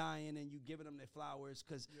someone dying and you giving them their flowers,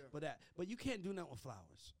 But you can't do nothing with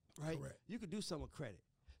flowers, right? Correct. You could do something with credit.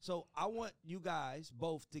 So I want you guys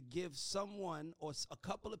both to give someone or a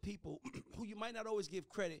couple of people who you might not always give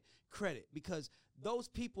credit because those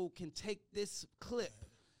people can take this clip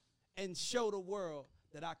and show the world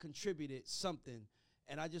that I contributed something,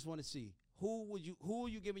 and I just want to see who are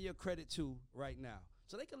you giving your credit to right now,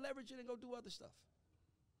 so they can leverage it and go do other stuff.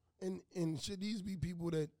 And should these be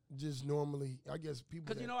people that just normally, I guess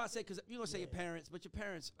people? Because I say because you're gonna say your parents, but your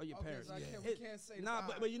parents are your parents. So we can't say Nah,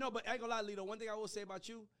 that. but I ain't gonna lie, Lito. One thing I will say about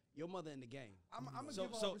you, your mother in the game. I'm gonna So-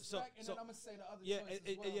 give so- her respect, and so- then I'm gonna say the other yeah, choice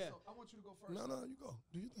as well. yeah. So I want you to go first. No, you go.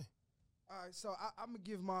 Do you think? All right, so I'm gonna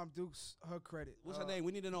give Mom Dukes her credit. What's her name?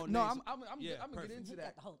 We need to know. No, names. I'm Yeah, gonna perfect. get into He that.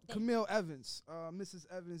 got the whole thing. Camille Evans, Mrs.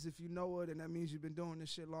 Evans. If you know her, then that means you've been doing this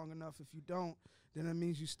shit long enough. If you don't, then that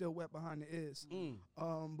means you still wet behind the ears.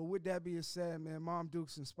 But with that being said, man, Mom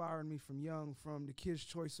Dukes inspired me from young, from the Kids'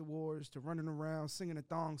 Choice Awards to running around singing a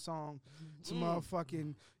thong song to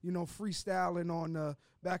motherfucking, freestyling on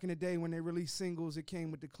back in the day when they released singles. It came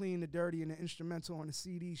with the clean, the dirty, and the instrumental on the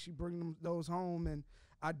CD. She bring those home, and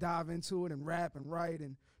I dive into it and rap and write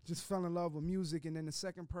and just fell in love with music. And then the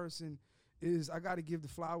second person is I got to give the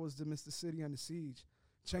flowers to Mr. City Under Siege.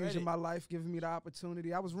 Changing my life, giving me the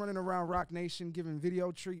opportunity. I was running around Rock Nation giving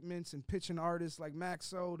video treatments and pitching artists like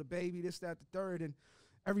Maxo, The Baby, this, that, the third, and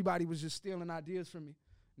everybody was just stealing ideas from me,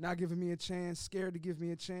 not giving me a chance, scared to give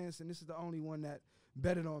me a chance, and this is the only one that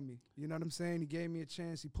betted on me. You know what I'm saying? He gave me a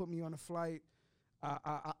chance. He put me on a flight.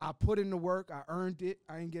 I put in the work. I earned it.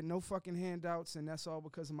 I ain't getting no fucking handouts, and that's all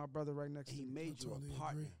because of my brother right next to He me. made you totally a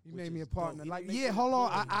partner. agree. He which made me is a partner. dope. He Like, didn't make yeah, you hold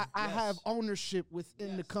on. employee. I Yes. have ownership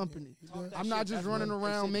within the company. that I'm shit. not just That's running real.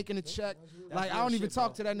 around making a check. Like, I real don't even shit,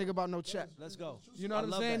 talk bro. to that nigga about no check. Let's go. You know I what I'm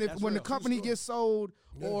love saying? that. If That's when the real. company gets sold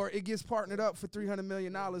or it gets partnered up for $300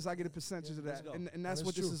 million, I get a percentage of Let's that, go. and that's That's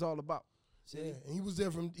what this true. is all about. City. Yeah, and he was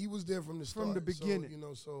there from the start. From the beginning.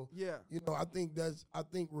 So Yeah. I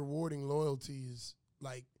think rewarding loyalty is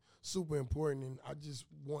like super important, and I just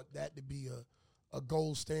want that to be a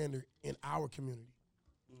gold standard in our community.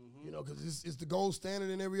 Because it's the gold standard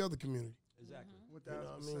in every other community. Exactly. With You know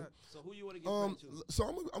what I mean? So who you want to give credit to? So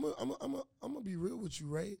I'm gonna be real with you,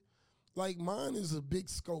 Ray. Like mine is a big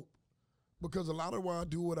scope because a lot of why I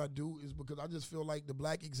do what I do is because I just feel like the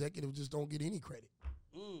black executive just don't get any credit.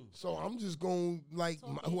 So I'm just going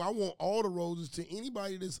who I want all the roses to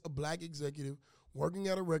anybody that's a black executive working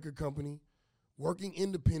at a record company, working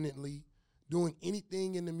independently, doing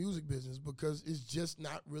anything in the music business because it's just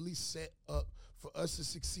not really set up for us to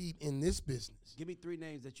succeed in this business. Give me 3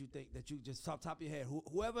 names that you think that you just top of your head.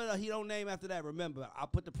 Whoever he don't name after that, remember, I'll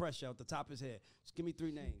put the pressure at the top of his head. Just give me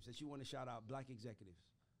 3 names that you want to shout out, black executives.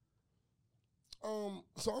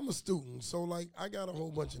 So I'm a student, so I got a whole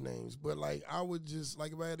bunch of names, but I would just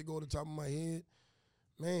if I had to go to the top of my head,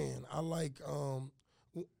 man, I like Shout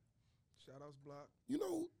outs block.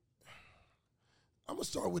 I'm gonna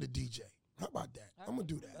start with a DJ. How about that? I'm gonna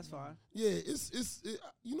do that. That's fine. Yeah, it's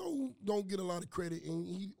you know who don't get a lot of credit, and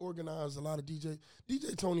he organized a lot of DJ.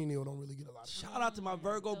 DJ Tony Neal don't really get a lot of credit. Shout out to my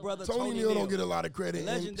Virgo brother Tony Neal don't get a lot of credit.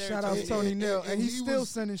 Legendary Shout out to Tony Neal, and he's still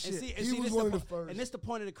sending shit. He was one of the first. And this the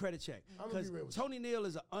point of the credit check. Because Tony Neal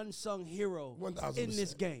is an unsung hero 1000%. in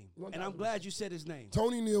this game. 1000%. And I'm glad you said his name.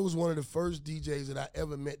 Tony Neal was one of the first DJs that I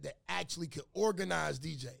ever met that actually could organize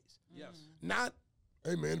DJs. Yes. Not,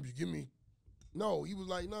 hey man, if you give me. No, he was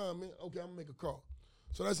like, nah, man, okay, I'm gonna make a call.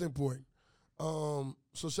 So that's important.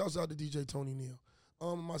 So shouts out to DJ Tony Neal.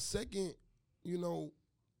 My second, you know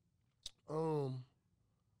who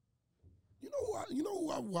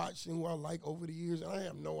I watched and who I like over the years, and I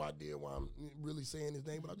have no idea why I'm really saying his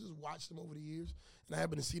name, but I just watched them over the years, and I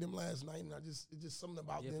happened to see them last night, and it's just something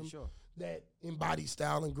about them that embody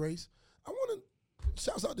style and grace. I want to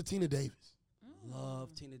shouts out to Tina Davis.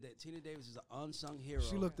 Love Tina Davis. Tina Davis is an unsung hero.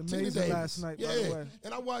 She looked amazing last night, by the way.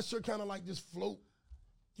 And I watched her kind of like just float.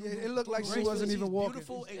 Yeah, it looked like she wasn't even walking.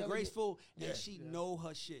 Beautiful and graceful, and she know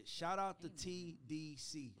her shit. Shout out to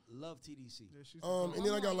TDC. Love TDC. And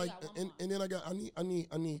then I got and then I got I need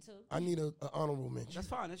an honorable mention. That's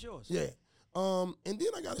fine. That's yours. Yeah. And then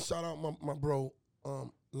I got to shout out my bro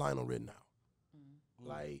Lionel Rittenhouse.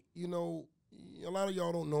 Like, you know, a lot of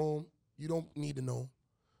y'all don't know him. You don't need to know him,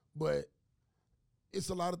 but it's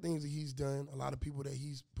a lot of things that he's done, a lot of people that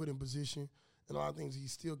he's put in position, and a lot of things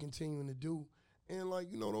he's still continuing to do. And, like,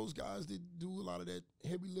 you know, those guys that do a lot of that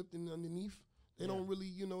heavy lifting underneath, they don't really,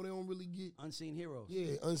 you know, they don't really get. Unseen heroes.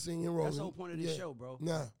 Yeah, unseen heroes. That's the whole point of this show, bro.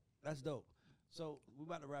 Nah. That's dope. So, we're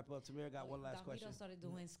about to wrap up. Tamira got one last question. We started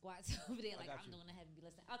doing squats over there like I'm doing a heavy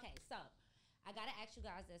lifting. Okay, so I got to ask you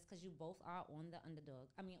guys this because you both are on the on the God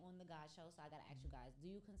show. So I got to ask you guys, do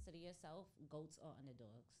you consider yourself GOATs or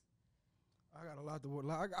underdogs? I got a lot to work.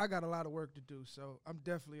 I got a lot of work to do, so I'm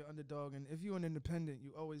definitely an underdog. And if you're an independent,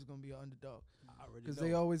 you're always gonna be an underdog because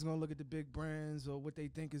they always gonna look at the big brands or what they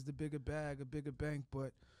think is the bigger bag, a bigger bank.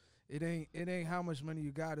 But it ain't how much money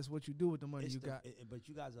you got; it's what you do with the money you got. But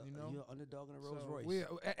you guys are you're an underdog in a Rolls Royce.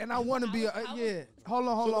 And I want to be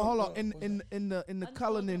Hold on. In the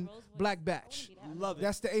Cullinan Black Batch, love it.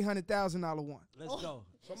 That's the $800,000 one. Let's go.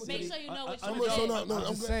 Make sure you know which I'm one.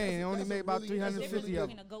 I'm just saying, only made about 350 of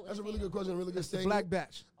them. That's a really good question, a really good statement. Black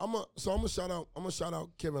Batch. I'm gonna shout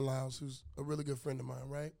out Kevin Lyles, who's a really good friend of mine.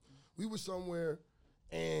 Right? We were somewhere,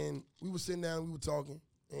 and we were sitting down, and we were talking,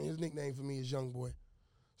 and his nickname for me is Young Boy.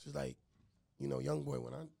 She's like, you know, Young Boy,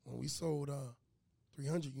 when we sold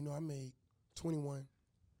 300, you know, I made 21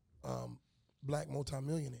 black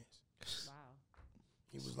multimillionaires. Wow.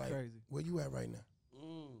 He was like, crazy. Where you at right now?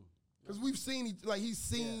 Because we've seen, he's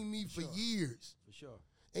seen me for years. For sure.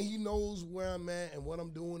 And he knows where I'm at and what I'm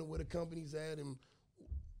doing and where the company's at. And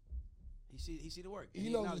he see the work. He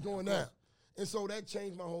knows what's going down. And so that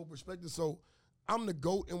changed my whole perspective. So I'm the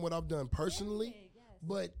GOAT in what I've done personally,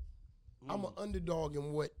 but I'm an underdog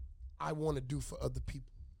in what I want to do for other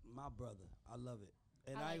people. My brother, I love it.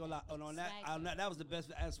 And I ain't gonna lie. And on that was the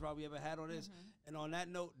best answer we ever had on this. And on that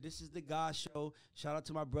note, this is the God Show. Shout out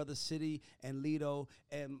to my brother City and Lido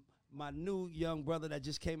and my new young brother that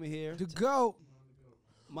just came in here. The GOAT.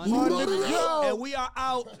 My new brother. And we are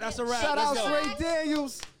out. That's a wrap. Shout out Ray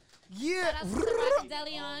Daniels. Yeah. Shout out to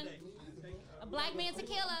Delion. A black man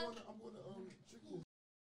tequila.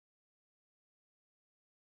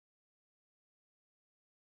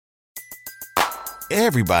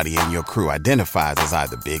 Everybody in your crew identifies as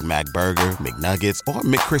either Big Mac Burger, McNuggets, or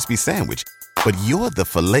McCrispy Sandwich. But you're the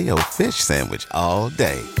Filet-O-Fish Sandwich all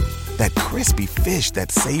day. That crispy fish, that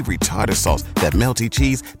savory tartar sauce, that melty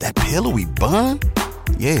cheese, that pillowy bun.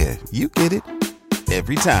 Yeah, you get it.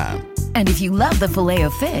 Every time. And if you love the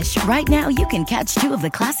Filet-O-Fish, right now you can catch two of the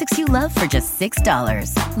classics you love for just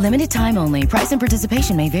 $6. Limited time only. Price and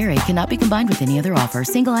participation may vary. Cannot be combined with any other offer.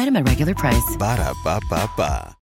 Single item at regular price. Ba-da-ba-ba-ba.